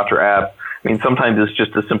or Sinatra app. I mean, sometimes it's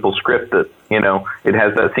just a simple script that, it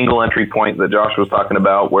has that single entry point that Josh was talking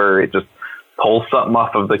about where it just pulls something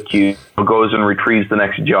off of the queue, goes and retrieves the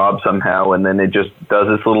next job somehow, and then it just does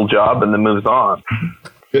its little job and then moves on.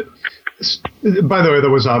 By the way, that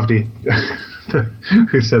was Avdi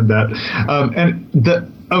who said that.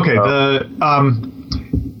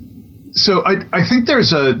 So I think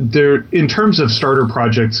there in terms of starter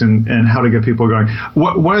projects and how to get people going.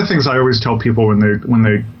 One of the things I always tell people when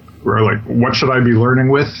they are like, what should I be learning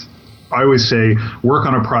with? I always say, work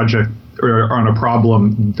on a project or on a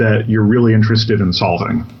problem that you're really interested in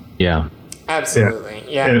solving. Yeah, absolutely.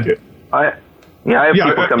 Yeah. I have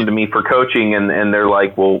people come to me for coaching and they're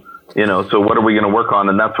like, well, so what are we going to work on?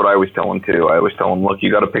 And that's what I always tell them too. I always tell them, look,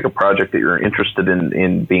 you got to pick a project that you're interested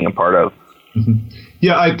in being a part of. Mm-hmm.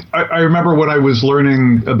 Yeah, I remember when I was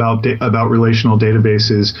learning about relational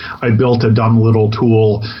databases, I built a dumb little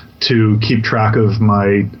tool to keep track of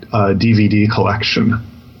my DVD collection.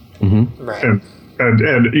 Mm-hmm. Right.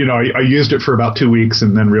 and you know, I used it for about 2 weeks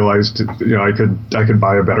and then realized, you know, I could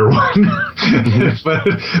buy a better one.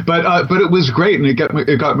 but it was great, and it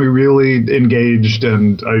got me really engaged,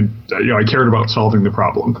 and I cared about solving the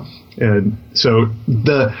problem. And so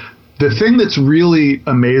the thing that's really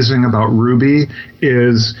amazing about Ruby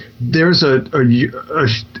is there's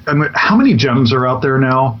I mean, how many gems are out there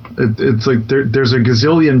now? It's like there's a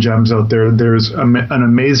gazillion gems out there. There's an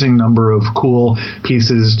amazing number of cool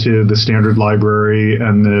pieces to the standard library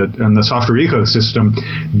and the software ecosystem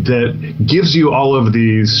that gives you all of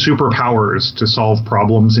these superpowers to solve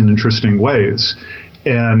problems in interesting ways.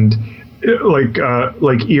 And like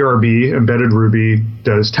ERB, Embedded Ruby,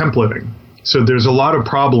 does templating. So there's a lot of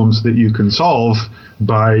problems that you can solve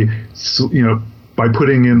by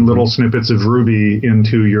putting in little snippets of Ruby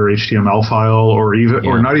into your HTML file, or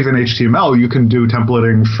not even HTML. You can do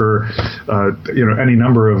templating for any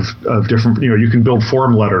number of different. You can build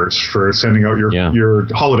form letters for sending out your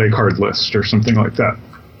holiday card list or something like that.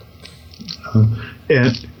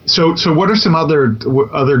 And so what are some other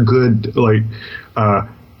good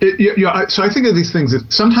so I think of these things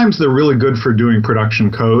that sometimes they're really good for doing production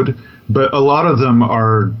code, but a lot of them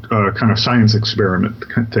are kind of science experiment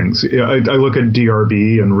things. I look at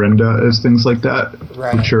DRB and Renda as things like that,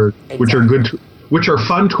 right. which are good, which are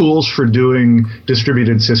fun tools for doing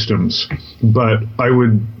distributed systems. But I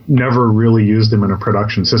would never really use them in a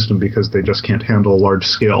production system because they just can't handle a large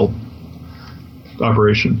scale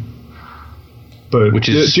operation. But which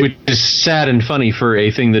is sad and funny for a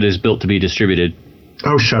thing that is built to be distributed.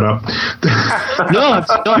 Oh, shut up! No,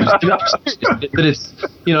 it's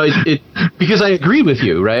because I agree with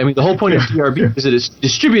you, right? I mean, the whole point of DRB is that it's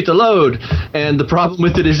distribute the load, and the problem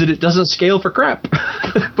with it is that it doesn't scale for crap.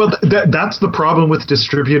 But that's the problem with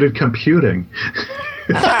distributed computing.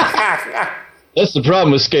 That's the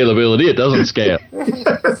problem with scalability. It doesn't scale.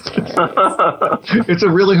 It's a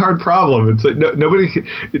really hard problem. It's like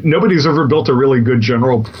nobody's ever built a really good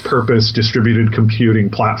general purpose distributed computing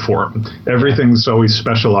platform. Everything's always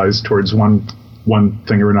specialized towards one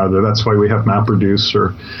thing or another. That's why we have MapReduce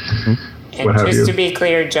or what have you. And just to be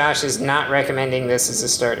clear, Josh is not recommending this as a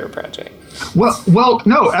starter project. Well,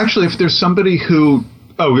 no. Actually, if there's somebody who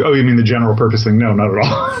Oh, you mean the general purpose thing? No, not at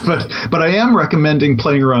all. But I am recommending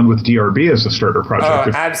playing around with DRB as a starter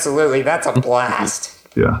project. Oh, absolutely. That's a blast.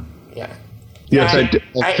 Yeah. Yeah. Yes, I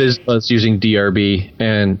Fizzbuzz using DRB,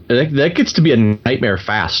 and that gets to be a nightmare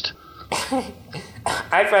fast.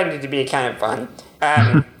 I find it to be kind of fun.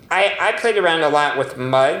 I played around a lot with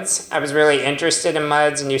MUDs. I was really interested in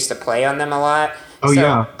MUDs and used to play on them a lot. Oh, so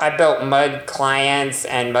yeah. I built MUD clients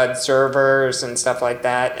and MUD servers and stuff like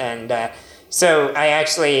that. And so I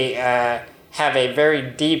actually have a very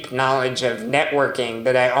deep knowledge of networking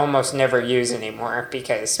that I almost never use anymore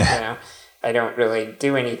because, I don't really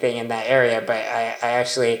do anything in that area. But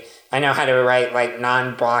I know how to write like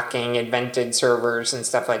non-blocking invented servers and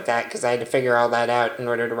stuff like that because I had to figure all that out in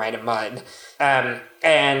order to write a MUD. And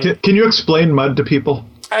can you explain MUD to people?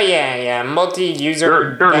 Oh, yeah.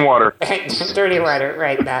 Multi-user... Dirt and water. Dirty water,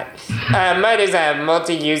 right, that. MUD is a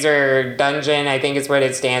multi-user dungeon, I think is what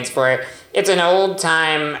it stands for. It's an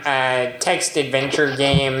old-time text adventure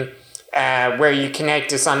game where you connect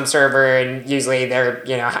to some server, and usually they're,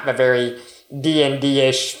 have a very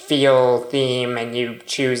D&D-ish feel theme, and you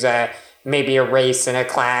choose maybe a race and a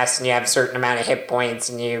class, and you have a certain amount of hit points,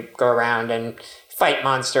 and you go around and fight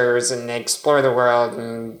monsters and explore the world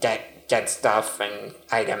and get stuff and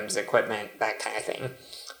items, equipment, that kind of thing.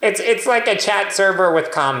 It's like a chat server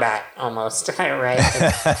with combat, almost, right?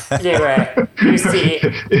 You see...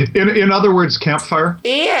 In other words, Campfire?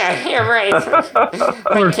 Yeah, right.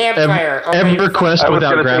 Like Campfire. EverQuest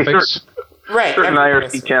without graphics. Right. Certain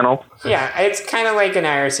IRC channel. Yeah, it's kind of like an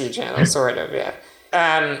IRC channel, sort of, yeah.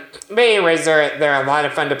 But anyways, they're a lot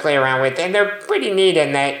of fun to play around with, and they're pretty neat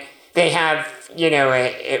in that they have,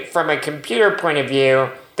 from a computer point of view,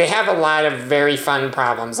 they have a lot of very fun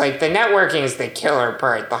problems. Like the networking is the killer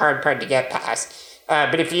part, the hard part to get past.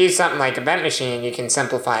 But if you use something like Event Machine, you can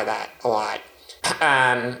simplify that a lot.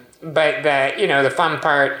 But the fun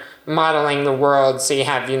part, modeling the world, so you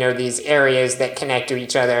have, these areas that connect to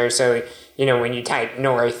each other. So, when you type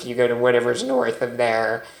north, you go to whatever's north of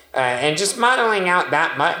there. And just modeling out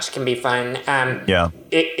that much can be fun.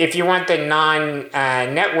 If you want the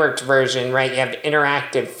non-networked version, right, you have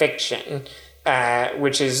interactive fiction,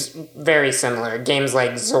 which is very similar. Games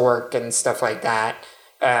like Zork and stuff like that,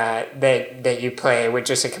 that you play with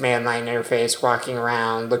just a command line interface, walking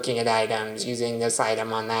around, looking at items, using this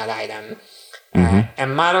item on that item.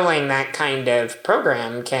 And modeling that kind of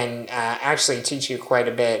program can actually teach you quite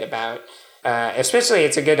a bit about Especially,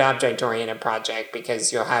 it's a good object-oriented project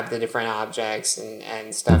because you'll have the different objects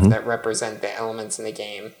and stuff that represent the elements in the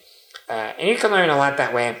game. And you can learn a lot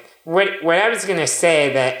that way. What I was going to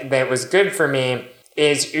say that was good for me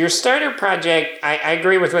is your starter project. I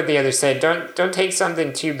agree with what the others said. Don't take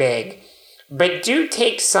something too big, but do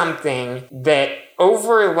take something that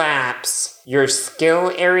overlaps your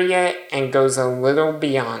skill area and goes a little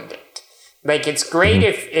beyond it. Like, it's great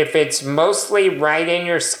if it's mostly right in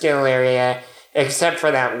your skill area, except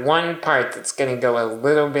for that one part that's going to go a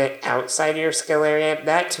little bit outside of your skill area.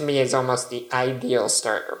 That, to me, is almost the ideal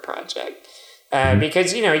starter project.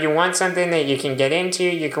 Because, you want something that you can get into,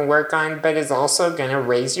 you can work on, but is also going to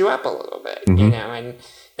raise you up a little bit,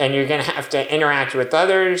 and you're going to have to interact with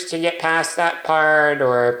others to get past that part,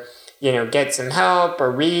 or get some help or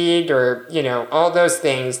read, or, all those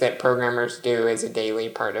things that programmers do as a daily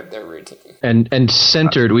part of their routine. And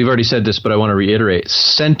centered, we've already said this, but I want to reiterate,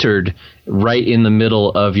 centered right in the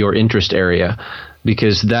middle of your interest area,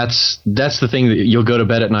 because that's the thing that you'll go to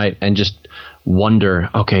bed at night and just wonder,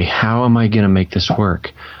 okay, how am I going to make this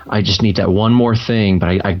work? I just need that one more thing, but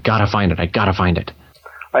I got to find it.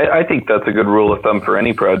 I think that's a good rule of thumb for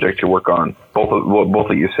any project you work on. Both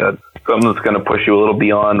of you said. Something that's going to push you a little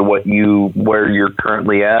beyond where you're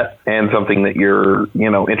currently at, and something that you're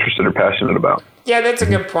interested or passionate about. Yeah, that's a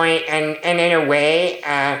good point. And in a way,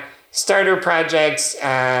 starter projects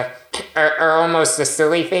are almost a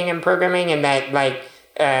silly thing in programming, in that, like,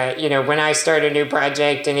 when I start a new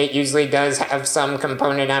project, and it usually does have some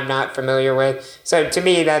component I'm not familiar with. So to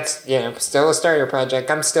me, that's, still a starter project.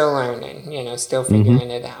 I'm still learning, still figuring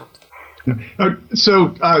it out.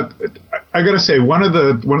 So I gotta say, one of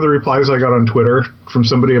the replies I got on Twitter from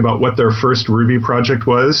somebody about what their first Ruby project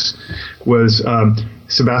was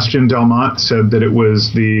Sebastian Delmont said that it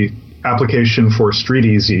was the application for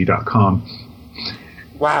StreetEasy.com.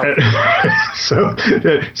 Wow. So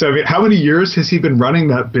I mean, how many years has he been running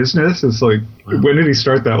that business? It's like, when did he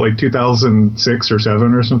start that? Like 2006 or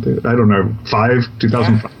 7 or something? I don't know,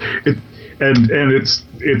 2005. Yeah. And it's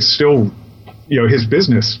still, his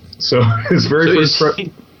business. So his very first.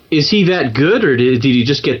 Is he that good, or did he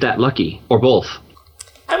just get that lucky, or both?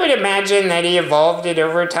 I would imagine that he evolved it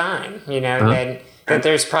over time. That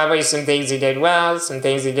there's probably some things he did well, some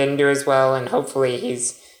things he didn't do as well, and hopefully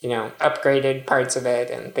he's upgraded parts of it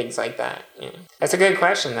and things like that. That's a good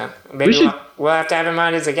question, though. Maybe we'll have to have him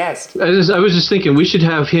on as a guest. I was just thinking we should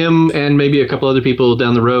have him and maybe a couple other people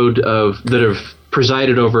down the road that have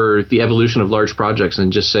presided over the evolution of large projects,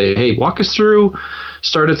 and just say, hey, walk us through,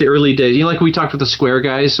 start at the early days. Like we talked with the Square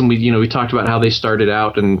guys, and we talked about how they started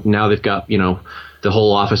out, and now they've got, the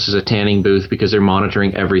whole office is a tanning booth because they're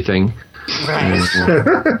monitoring everything. Right.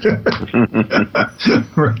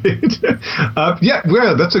 Right.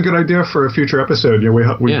 Yeah, that's a good idea for a future episode. We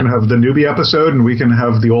can have the newbie episode, and we can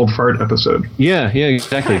have the old fart episode. Yeah,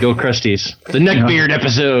 exactly. Go Krusties. The neckbeard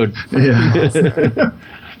episode. Yeah.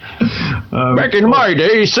 Back in my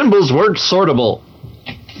day, symbols weren't sortable.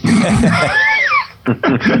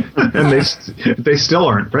 And they still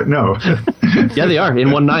aren't, right? No. Yeah, they are. In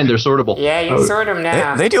 1.9, they're sortable. Yeah, you sort them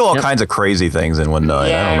now. They do all kinds of crazy things in 1.9.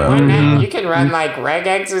 Yeah, I don't know. 1.9, you can run like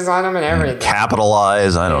regexes on them and everything.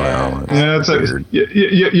 Capitalize. I don't know. Yeah, it's like,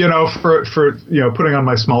 for putting on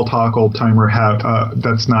my small talk old timer hat.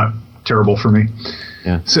 That's not terrible for me.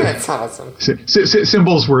 Yeah, that's awesome.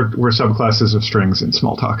 Symbols were subclasses of strings in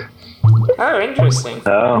Smalltalk. Oh, interesting.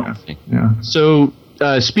 Oh, yeah. So,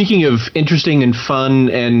 speaking of interesting and fun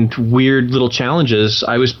and weird little challenges,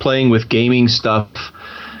 I was playing with gaming stuff,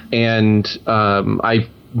 and I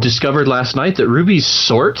discovered last night that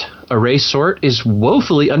Ruby's array sort, is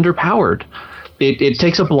woefully underpowered. It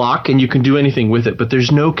takes a block, and you can do anything with it, but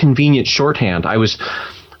there's no convenient shorthand.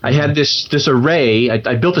 I had this array.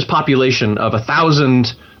 I built this population of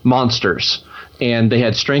 1,000 monsters, and they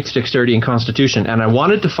had strength, dexterity, and constitution. And I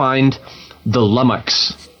wanted to find the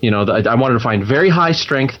lummox. I wanted to find very high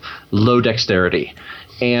strength, low dexterity.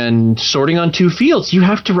 And sorting on 2 fields, you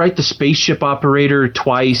have to write the spaceship operator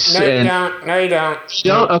twice. No, you don't. No, you don't.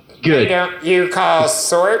 Oh, good. No, you don't. You call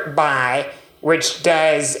sort by, which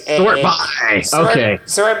does a... Sort by. Okay.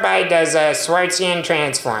 Sort by does a Schwarzian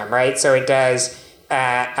transform, right? So it does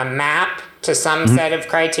a map to some set of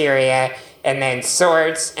criteria, and then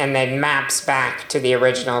sorts, and then maps back to the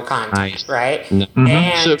original content, right? Mm-hmm.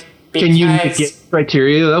 And so can you get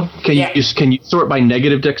criteria though? Can you sort by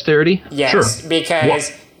negative dexterity? Yes, sure.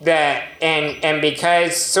 Because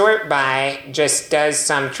because sort by just does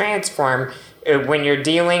some transform, when you're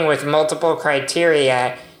dealing with multiple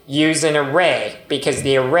criteria, use an array, because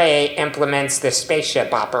the array implements the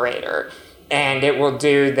spaceship operator, and it will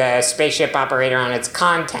do the spaceship operator on its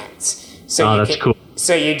contents. So that's cool.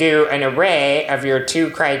 So you do an array of your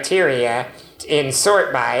 2 criteria in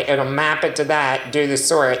sort by. It'll map it to that, do the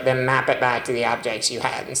sort, then map it back to the objects you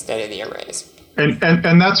had instead of the arrays.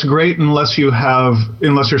 And that's great unless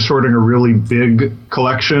you're sorting a really big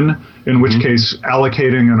collection, in which case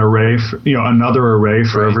allocating an array, another array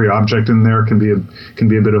for every object in there can be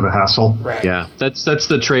a bit of a hassle. Right. Yeah, that's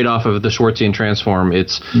the trade-off of the Schwartzian transform.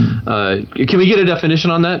 It's can we get a definition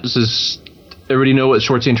on that? Does everybody know what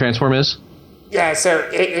Schwartzian transform is? Yeah, so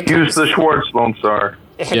it Use the Schwartz Lone Star.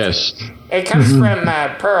 Yes. It comes from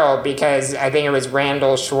Perl because I think it was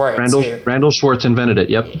Randall Schwartz. Randall Schwartz invented it,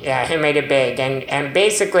 yep. Yeah, who made it big. And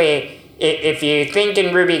basically, if you think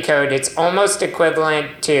in Ruby code, it's almost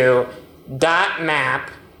equivalent to dot map,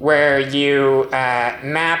 where you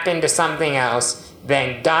map into something else,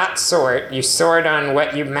 then dot sort, you sort on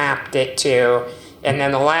what you mapped it to, and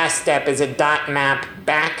then the last step is a dot map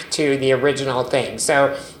back to the original thing.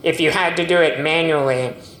 So if you had to do it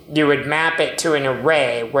manually, you would map it to an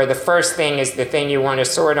array where the first thing is the thing you want to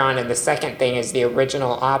sort on and the second thing is the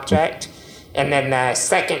original object. And then the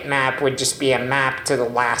second map would just be a map to the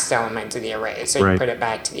last element of the array. So you put it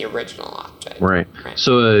back to the original object. Right.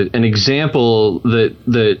 So an example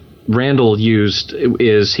that Randall used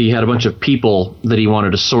is he had a bunch of people that he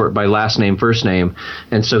wanted to sort by last name, first name.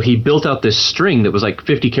 And so he built out this string that was like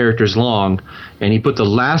 50 characters long, and he put the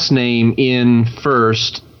last name in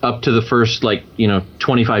first up to the first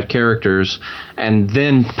 25 characters, and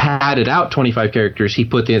then padded out 25 characters. He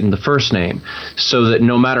put in the first name, so that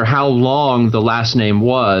no matter how long the last name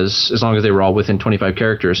was, as long as they were all within 25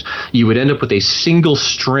 characters, you would end up with a single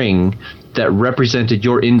string that represented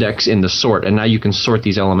your index in the sort, and now you can sort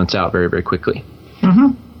these elements out very, very quickly.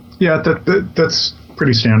 Mm-hmm. Yeah, that's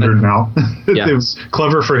pretty standard now. Yeah. It was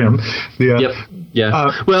clever for him. Yep.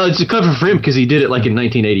 Yeah. Well, it's clever for him because he did it like in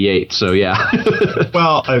 1988. So yeah.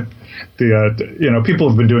 Well, people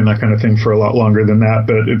have been doing that kind of thing for a lot longer than that,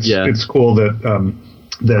 but it's cool that.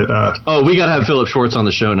 Oh, we gotta have Philip Schwartz on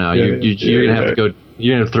the show now. You're gonna have to go.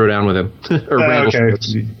 You're gonna have to throw down with him. Or Randall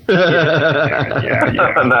Schwartz.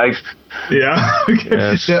 Yeah. Nice. Yeah. Okay.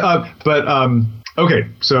 Yes. Okay,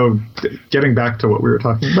 so getting back to what we were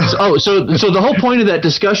talking about. So the whole point of that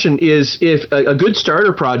discussion is if a good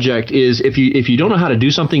starter project is if you don't know how to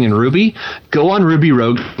do something in Ruby, go on Ruby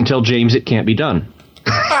Rogue and tell James it can't be done.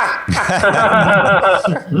 I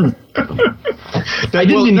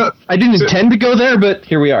didn't intend to go there, but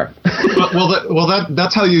here we are.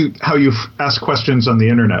 That's how you ask questions on the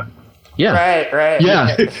internet. Yeah. Right.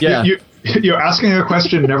 Yeah. You're asking a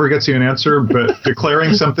question never gets you an answer, but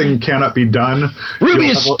declaring something cannot be done. Ruby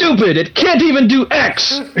is stupid. It can't even do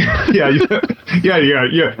X. Yeah.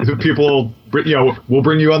 People, we'll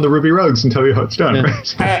bring you on the Ruby Rogues and tell you how it's done.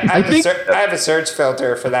 Right? I have a search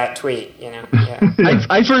filter for that tweet. Yeah.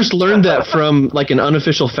 I first learned that from like an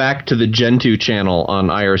unofficial fact to the Gentoo channel on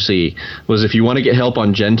IRC. Was if you want to get help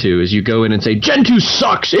on Gentoo, is you go in and say Gentoo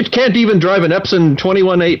sucks. It can't even drive an Epson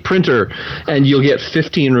 21.8 printer, and you'll get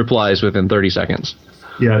 15 replies within 30 seconds.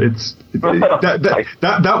 Yeah,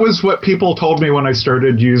 that was what people told me when I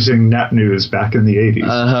started using NetNews back in the 80s.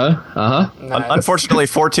 Nice. Unfortunately,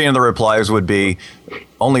 14 of the replies would be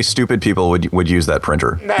only stupid people would use that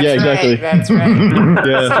printer. That's exactly. Right, that's right.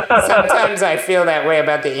 Yeah. Sometimes I feel that way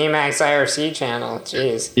about the Emacs IRC channel.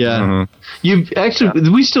 Jeez. Yeah. Mm-hmm. You actually,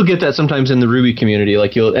 we still get that sometimes in the Ruby community.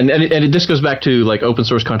 Like this goes back to like open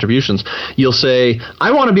source contributions. You'll say,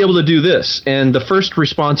 I want to be able to do this. And the first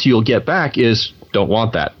response you'll get back is, don't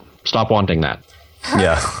want that. Stop wanting that.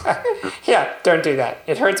 Yeah. Yeah, don't do that.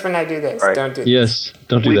 It hurts when I do this. Right. Don't do this. Yes,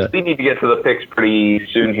 don't do that. We need to get to the picks pretty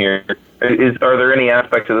soon here. Are there any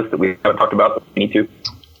aspects of this that we haven't talked about that we need to?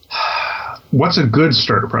 What's a good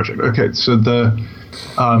starter project? Okay, so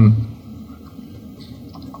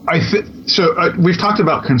we've talked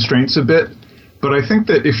about constraints a bit, but I think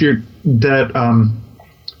that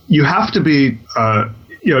you have to be.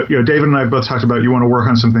 David and I both talked about you want to work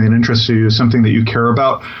on something that interests you, something that you care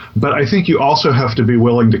about, but I think you also have to be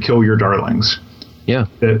willing to kill your darlings. Yeah.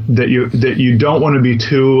 That you don't want to be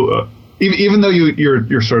too, even though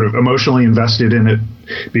you're sort of emotionally invested in it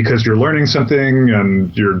because you're learning something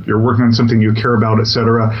and you're working on something you care about,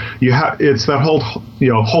 etc. It's that whole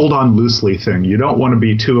hold on loosely thing. You don't want to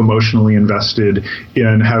be too emotionally invested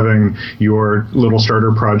in having your little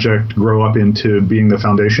starter project grow up into being the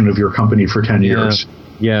foundation of your company for 10 years.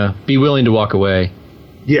 Yeah. Be willing to walk away.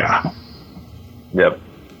 Yeah. Yep.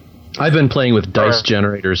 I've been playing with dice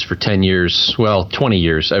generators for 10 years, well, 20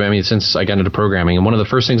 years. I mean, since I got into programming. And one of the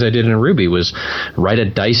first things I did in Ruby was write a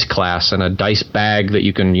dice class and a dice bag that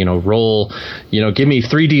you can, roll, give me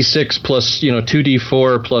 3d6 plus,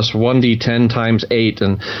 2d4 plus 1d10 times 8.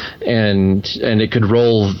 And it could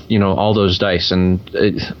roll, all those dice. And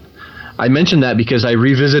I mentioned that because I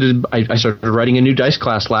started writing a new dice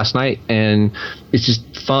class last night, and it's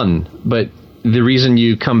just fun. But the reason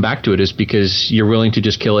you come back to it is because you're willing to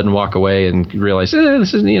just kill it and walk away and realize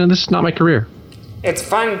this is not my career. It's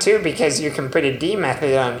fun too because you can put a D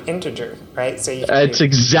method on integer, right? So you that's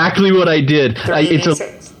exactly what I did.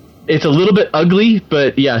 It's a little bit ugly,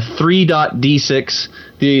 but yeah, 3.d6.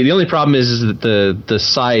 The only problem is that the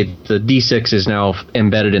d6 is now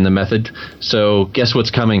embedded in the method. So guess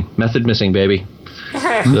what's coming? Method missing, baby.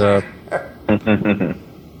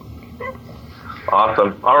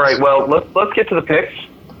 Awesome. All right. Well, let's get to the picks.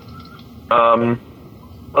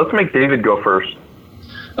 Let's make David go first.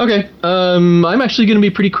 Okay. I'm actually going to be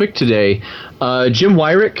pretty quick today. Jim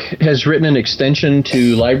Weirich has written an extension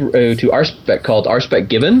to RSpec called RSpec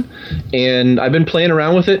Given, and I've been playing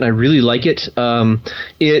around with it, and I really like it.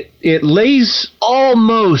 It lays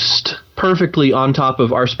almost perfectly on top of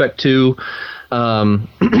RSpec 2.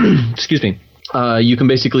 Excuse me. You can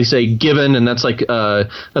basically say given, and that's like a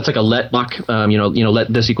let block.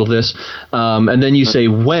 Let this equal this, and then you say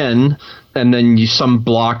when, and then you some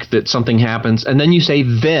block that something happens, and then you say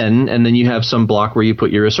then, and then you have some block where you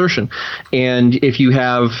put your assertion. And if you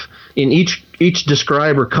have in each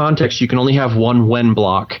describe or context, you can only have one when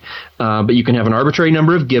block, but you can have an arbitrary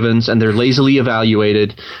number of givens, and they're lazily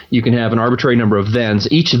evaluated. You can have an arbitrary number of thens.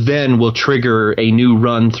 Each then will trigger a new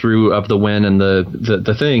run through of the when and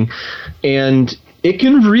the thing, and it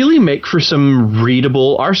can really make for some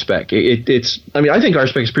readable RSpec. I think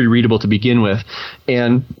RSpec is pretty readable to begin with,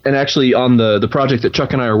 and actually on the project that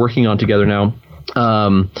Chuck and I are working on together now.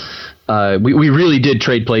 We really did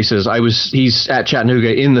trade places. He's at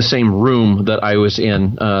Chattanooga in the same room that I was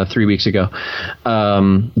in 3 weeks ago.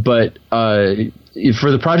 But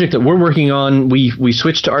for the project that we're working on, we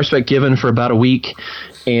switched to RSpec Given for about a week.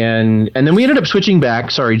 And then we ended up switching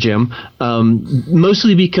back. Sorry, Jim.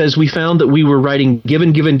 Mostly because we found that we were writing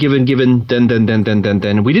given,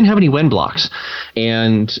 then. We didn't have any when blocks,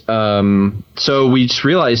 and so we just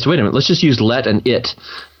realized, wait a minute, let's just use let and it,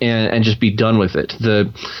 and just be done with it.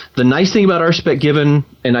 The nice thing about RSpec Given,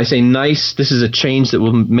 and I say nice, this is a change that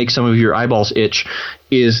will make some of your eyeballs itch,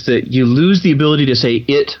 is that you lose the ability to say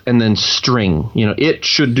it and then string. It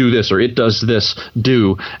should do this, or it does this,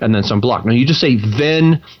 do, and then some block. No, you just say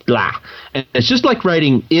then, blah. And it's just like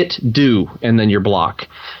writing it, do, and then your block.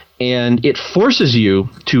 And it forces you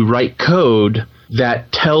to write code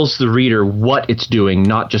that tells the reader what it's doing,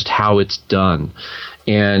 not just how it's done.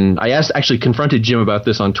 And I actually confronted Jim about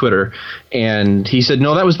this on Twitter, and he said,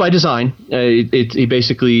 no, that was by design.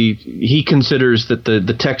 He considers that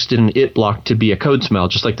the text in an it block to be a code smell,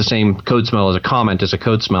 just like the same code smell as a comment is a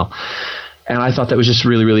code smell. And I thought that was just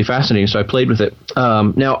really, really fascinating, so I played with it.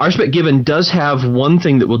 Now, RSpec Given does have one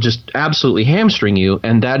thing that will just absolutely hamstring you,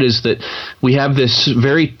 and that is that we have this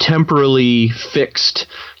very temporally fixed.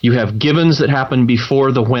 You have givens that happen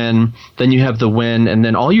before the when, then you have the when, and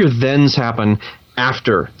then all your thens happen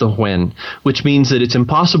after the when, which means that it's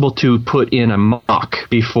impossible to put in a mock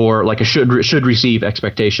before, like a should receive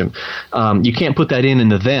expectation. You can't put that in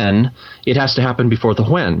the then. It has to happen before the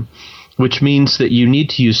when, which means that you need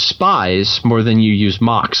to use spies more than you use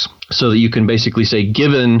mocks, so that you can basically say,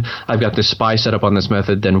 given I've got this spy set up on this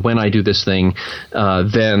method, then when I do this thing,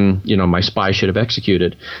 then my spy should have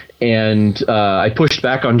executed. And I pushed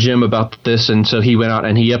back on Jim about this, and so he went out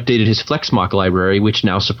and he updated his FlexMock library, which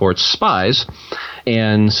now supports spies.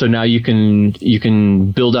 And so now you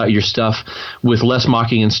can build out your stuff with less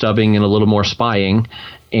mocking and stubbing and a little more spying.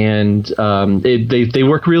 And they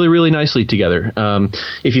work really, really nicely together.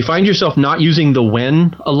 If you find yourself not using the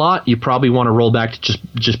when a lot, you probably want to roll back to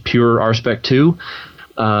just pure RSpec 2.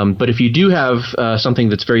 But if you do have something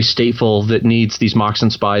that's very stateful that needs these mocks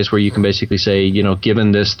and spies where you can basically say,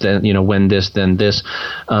 given this, then, when this, then this,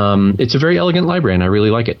 it's a very elegant library, and I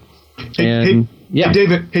really like it. Hey,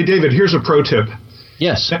 David, here's a pro tip.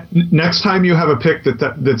 Yes. Next time you have a pick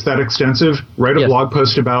that's that extensive, write a blog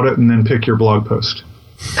post about it and then pick your blog post.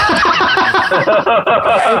 Okay.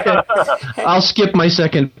 I'll skip my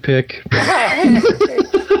second pick.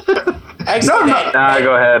 Actually,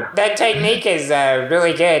 go ahead. That technique is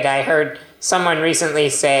really good. I heard someone recently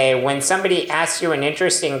say, when somebody asks you an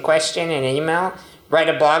interesting question in an email, write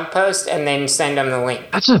a blog post and then send them the link.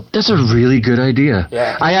 That's a really good idea.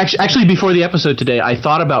 Yeah. I actually before the episode today, I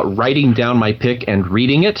thought about writing down my pick and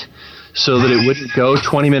reading it, so that it wouldn't go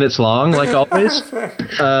 20 minutes long, like always.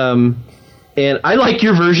 And I like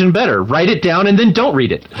your version better. Write it down and then don't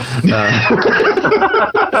read it. Yeah,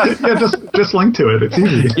 just link to it. It's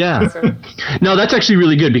easy. Yeah. No, that's actually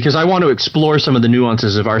really good because I want to explore some of the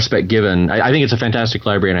nuances of RSpec Given. I think it's a fantastic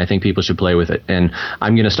library, and I think people should play with it. And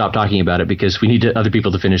I'm going to stop talking about it because we need other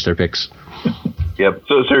people to finish their picks. Yep.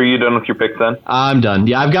 So are you done with your picks then? I'm done.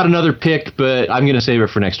 Yeah, I've got another pick, but I'm going to save it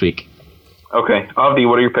for next week. Okay. Avdi,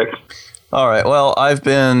 what are your picks? All right. Well, I've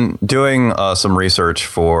been doing some research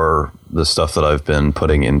for the stuff that I've been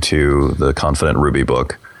putting into the Confident Ruby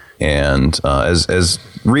book. And as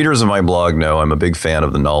readers of my blog know, I'm a big fan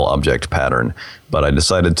of the null object pattern. But I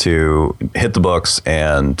decided to hit the books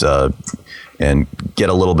and get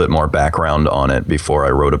a little bit more background on it before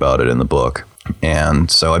I wrote about it in the book. And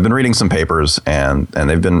so I've been reading some papers, and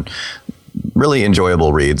they've been really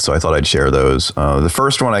enjoyable reads, so I thought I'd share those. The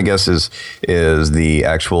first one, I guess, is the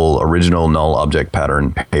actual original null object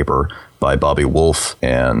pattern paper by Bobby Wolf,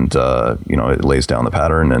 and it lays down the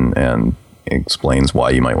pattern and explains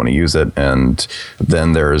why you might want to use it. And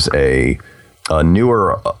then there's a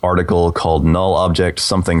newer article called Null Object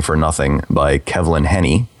Something for Nothing by Kevlin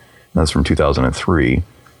Henney. That's from 2003.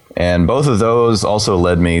 And both of those also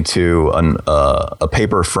led me to a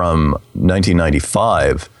paper from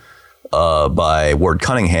 1995 by Ward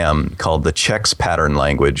Cunningham called The Checks Pattern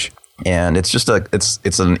Language. And it's just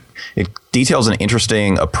it details an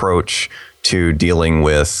interesting approach to dealing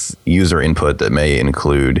with user input that may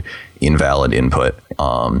include invalid input.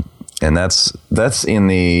 And that's in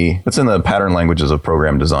the Pattern Languages of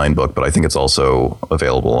Program Design book, but I think it's also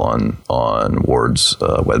available on Ward's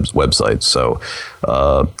website. So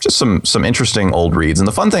just some interesting old reads. And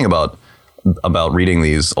the fun thing about reading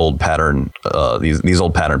these old pattern these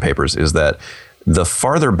old pattern papers is that the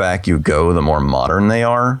farther back you go, the more modern they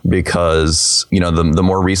are, because the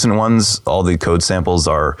more recent ones, all the code samples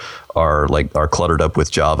are cluttered up with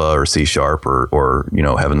Java or C# or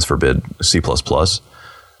heavens forbid C++.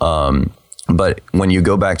 But when you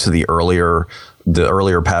go back to the earlier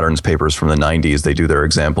patterns papers from the 90s, they do their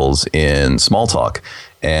examples in Smalltalk,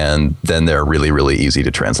 and then they're really, really easy to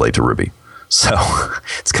translate to Ruby. So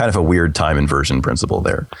it's kind of a weird time inversion principle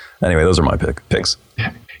there. Anyway, those are my picks.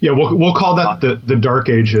 Yeah, we'll call that the Dark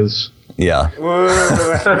Ages. Yeah. Ooh,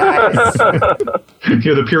 nice.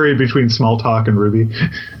 The period between Smalltalk and Ruby.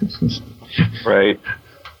 Right.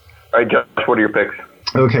 All right, Josh, what are your picks?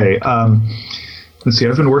 Okay. Let's see.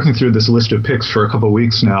 I've been working through this list of picks for a couple of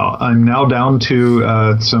weeks now. I'm now down to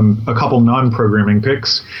a couple non-programming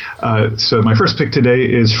picks. So my first pick today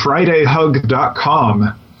is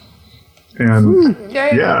FridayHug.com. And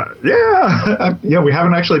we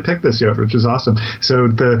haven't actually picked this yet, which is awesome. So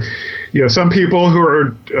some people who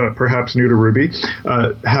are perhaps new to Ruby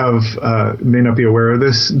may not be aware of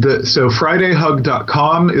this. So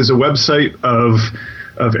FridayHug.com is a website of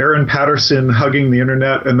Aaron Patterson hugging the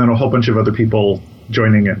internet, and then a whole bunch of other people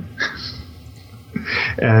joining in.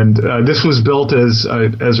 And this was built as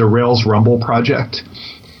a Rails Rumble project.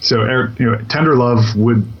 So, Tenderlove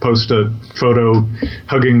would post a photo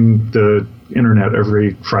hugging the internet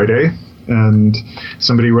every Friday, and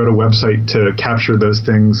somebody wrote a website to capture those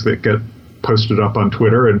things that get posted up on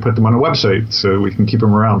Twitter and put them on a website so we can keep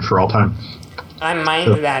them around for all time. I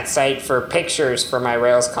mined that site for pictures for my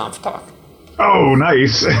RailsConf talk. Oh,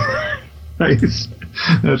 nice. Nice.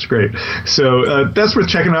 That's great. So that's worth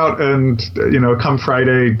checking out, and come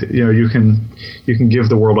Friday, you can give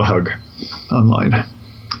the world a hug online.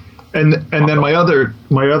 And then my other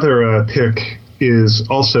pick is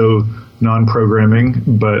also non-programming,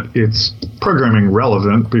 but it's programming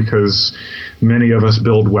relevant because many of us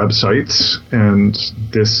build websites, and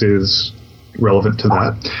this is relevant to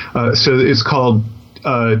that. So it's called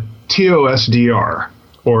TOSDR,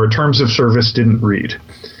 or Terms of Service Didn't Read,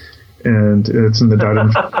 and it's in the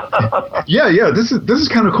 .info. yeah. This is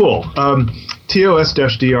kind of cool.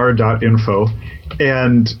 TOS-DR.info,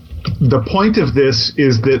 and the point of this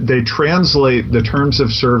is that they translate the terms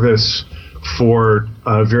of service for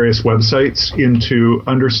various websites into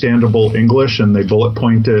understandable English, and they bullet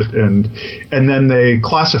point it, and then they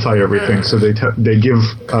classify everything. So they give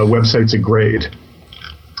websites a grade.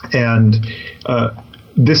 And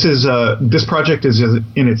this project is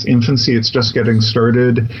in its infancy. It's just getting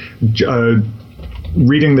started.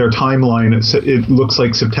 Reading their timeline, it looks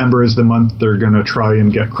like September is the month they're going to try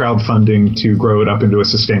and get crowdfunding to grow it up into a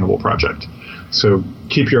sustainable project. So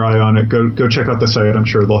keep your eye on it. Go check out the site. I'm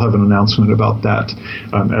sure they'll have an announcement about that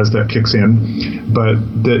as that kicks in. But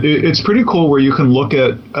it's pretty cool where you can look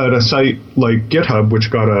at a site like GitHub, which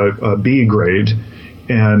got a B grade,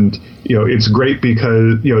 And it's great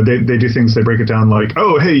because they do things, they break it down like,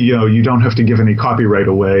 oh hey, you don't have to give any copyright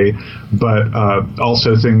away, but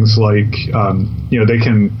also things like they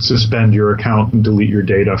can suspend your account and delete your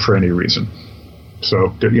data for any reason.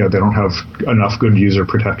 So they don't have enough good user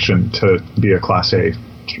protection to be a Class A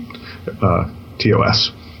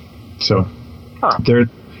TOS. So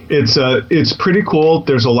it's pretty cool.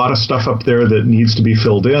 There's a lot of stuff up there that needs to be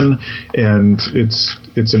filled in, and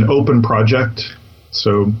it's an open project.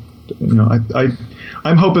 So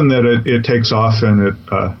I'm hoping that it takes off and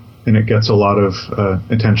it gets a lot of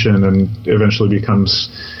attention and eventually becomes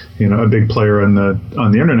a big player on the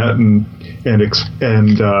internet and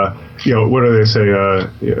what do they say?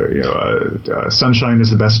 Sunshine is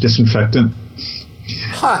the best disinfectant.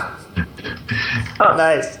 Huh.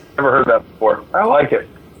 Nice. Never heard that before. I like it.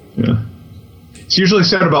 Yeah. It's usually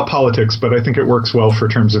said about politics, but I think it works well for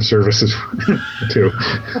terms of services too.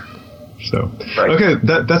 So, right. Okay,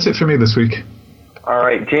 that's it for me this week. All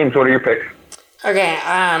right, James, what are your picks? Okay,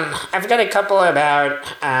 I've got a couple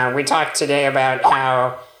about, we talked today about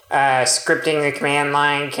how scripting the command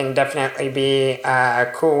line can definitely be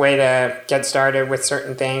a cool way to get started with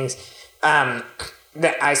certain things. I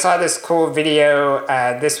saw this cool video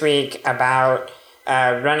this week about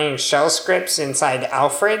running shell scripts inside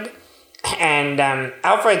Alfred. And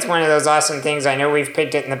Alfred's one of those awesome things. I know we've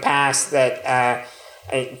picked it in the past that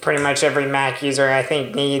pretty much every Mac user, I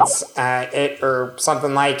think, needs it or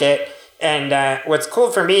something like it. And what's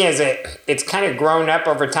cool for me is it's kind of grown up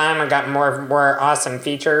over time and got more awesome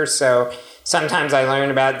features. So sometimes I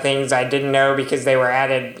learn about things I didn't know because they were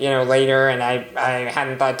added, later, and I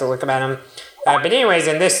hadn't thought to look about them. But anyways,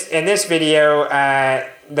 in this video,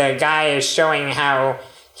 the guy is showing how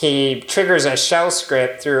he triggers a shell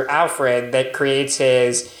script through Alfred that creates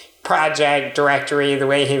his project directory the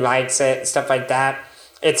way he likes it, stuff like that.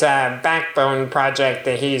 It's a Backbone project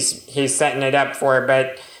that he's setting it up for,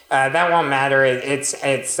 but that won't matter. It's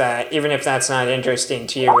even if that's not interesting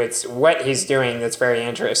to you, it's what he's doing that's very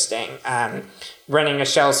interesting. Running a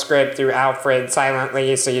shell script through Alfred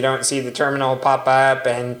silently so you don't see the terminal pop up,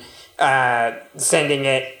 and sending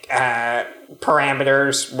it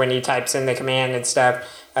parameters when he types in the command and stuff.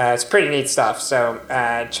 It's pretty neat stuff. So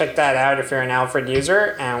check that out if you're an Alfred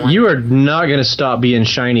user. You are not going to stop being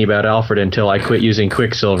shiny about Alfred until I quit using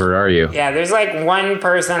Quicksilver, are you? Yeah, there's like one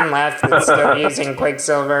person left that's still using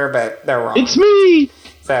Quicksilver, but they're wrong. It's me!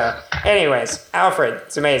 So, anyways, Alfred,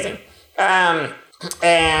 it's amazing. The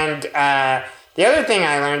other thing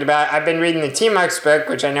I learned about, I've been reading the Tmux book,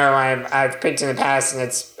 which I know I've picked in the past, and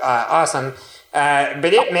it's awesome. But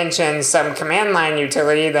it mentions some command line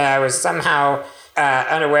utility that I was somehow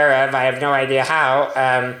unaware of. I have no idea how.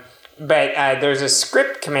 But there's a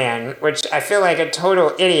script command, which I feel like a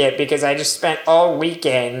total idiot because I just spent all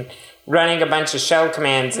weekend running a bunch of shell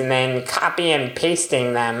commands and then copy and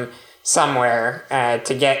pasting them somewhere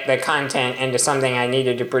to get the content into something I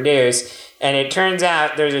needed to produce. And it turns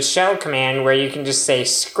out there's a shell command where you can just say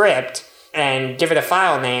script and give it a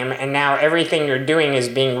file name, and now everything you're doing is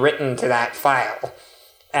being written to that file.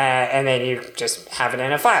 And then you just have it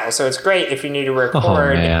in a file. So it's great if you need to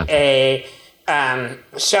record a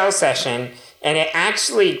shell session, and it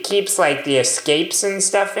actually keeps like the escapes and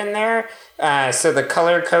stuff in there. So the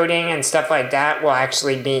color coding and stuff like that will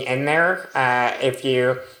actually be in there. If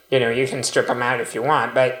you can strip them out if you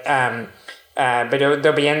want, but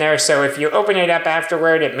they'll be in there. So if you open it up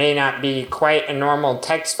afterward, it may not be quite a normal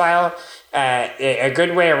text file. A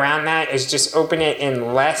good way around that is just open it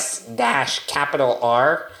in less-R.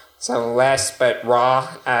 So less but raw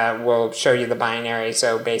will show you the binary.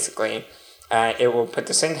 So basically, it will put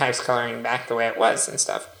the syntax coloring back the way it was and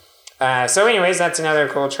stuff. So anyways, that's another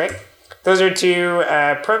cool trick. Those are two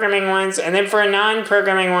programming ones. And then for a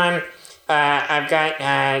non-programming one, I've got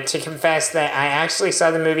to confess that I actually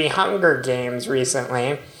saw the movie Hunger Games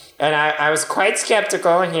recently. And I was quite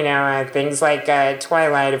skeptical. Things like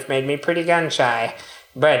Twilight have made me pretty gun-shy.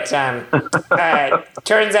 But turns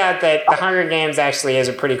out that The Hunger Games actually is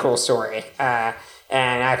a pretty cool story.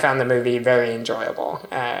 And I found the movie very enjoyable.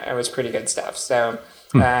 It was pretty good stuff. So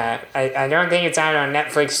I don't think it's out on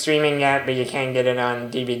Netflix streaming yet, but you can get it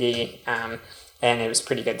on DVD. And it was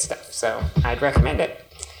pretty good stuff. So I'd recommend it.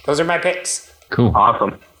 Those are my picks. Cool.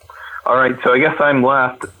 Awesome. All right, so I guess I'm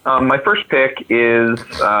left. My first pick is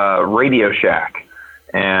Radio Shack.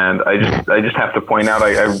 And I just have to point out,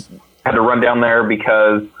 I had to run down there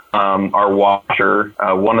because our washer,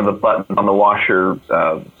 one of the buttons on the washer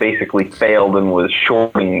basically failed and was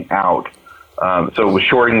shorting out. So it was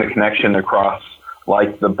shorting the connection across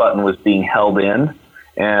like the button was being held in.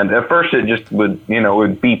 And at first it just would, it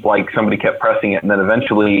would beep like somebody kept pressing it. And then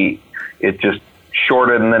eventually it just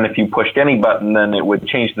shorted, and then if you pushed any button, then it would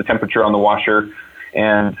change the temperature on the washer.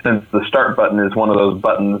 And since the start button is one of those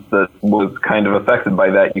buttons that was kind of affected by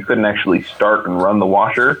that, you couldn't actually start and run the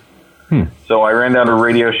washer. So I ran down to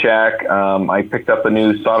Radio Shack. I picked up a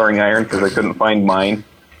new soldering iron because I couldn't find mine,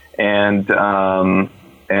 and a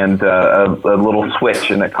little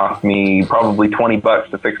switch, and it cost me probably $20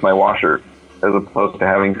 to fix my washer, as opposed to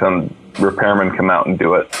having some repairman come out and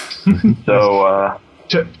do it. So,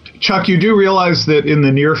 Chuck, you do realize that in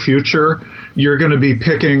the near future, you're going to be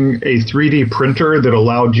picking a 3D printer that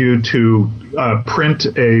allowed you to print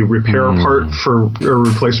a repair part for a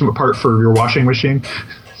replacement part for your washing machine?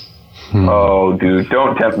 Oh, dude,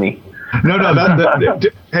 don't tempt me. No,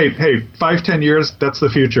 hey, 5-10 years, that's the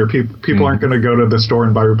future. People aren't going to go to the store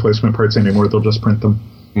and buy replacement parts anymore. They'll just print them.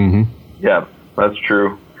 Yeah, that's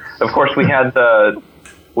true. Of course, we had a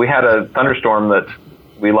thunderstorm that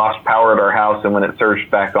we lost power at our house, and when it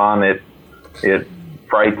surged back on, it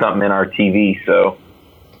fried something in our TV. So,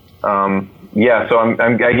 so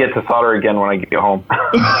I get to solder again when I get home.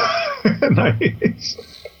 Nice.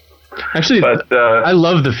 Actually, I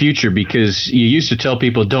love the future because you used to tell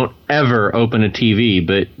people don't ever open a TV,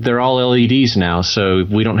 but they're all LEDs now, so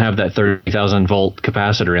we don't have that 30,000 volt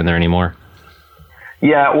capacitor in there anymore.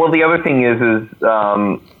 Yeah, well, the other thing is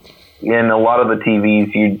in a lot of the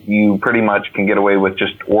TVs, you pretty much can get away with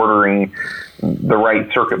just ordering the right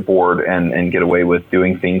circuit board and get away with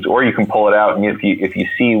doing things, or you can pull it out, and if you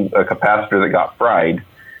see a capacitor that got fried,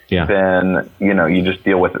 then you just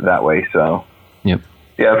deal with it that way. So. Yep.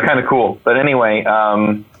 Yeah, it's kind of cool. But anyway,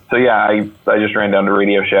 I just ran down to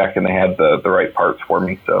Radio Shack and they had the right parts for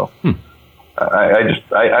me. So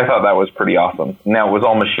I thought that was pretty awesome. Now it was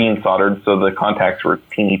all machine soldered, so the contacts were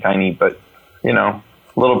teeny tiny, but a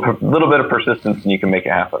little bit of persistence and you can make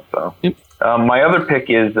it happen. So my other pick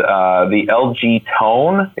is the LG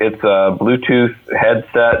Tone. It's a Bluetooth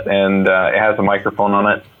headset and it has a microphone on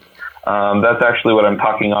it. That's actually what I'm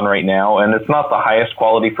talking on right now, and it's not the highest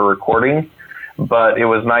quality for recording. But it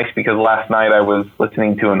was nice because last night I was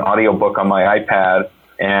listening to an audiobook on my iPad,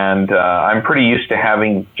 and I'm pretty used to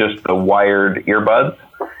having just the wired earbuds.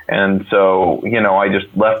 And so, I just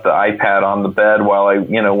left the iPad on the bed while I,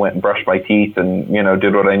 went and brushed my teeth and,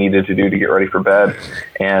 did what I needed to do to get ready for bed.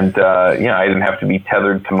 And, I didn't have to be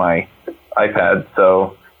tethered to my iPad.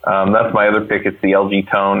 So that's my other pick. It's the LG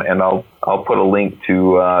Tone, and I'll put a link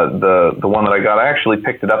to the one that I got. I actually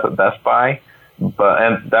picked it up at Best Buy.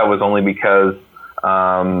 And that was only because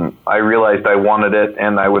I realized I wanted it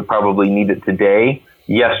and I would probably need it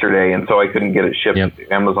yesterday, and so I couldn't get it shipped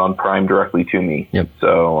to Amazon Prime directly to me.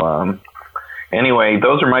 So anyway,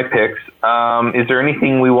 those are my picks. Is there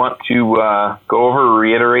anything we want to go over or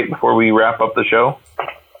reiterate before we wrap up the show?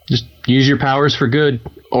 Just use your powers for good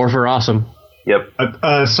or for awesome. Yep.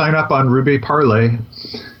 Sign up on Ruby Parlay.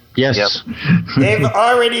 Yes. Yep. They've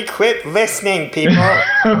already quit listening, people. Yeah.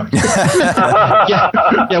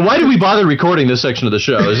 Why did we bother recording this section of the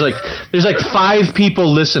show? There's like 5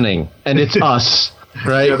 people listening, and it's us,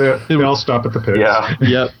 right? Yeah, they all stop at the picks. Yeah.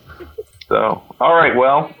 Yep. So, all right.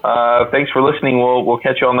 Well, thanks for listening. We'll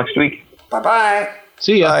catch you all next week. Bye-bye.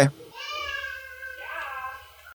 See ya. Bye.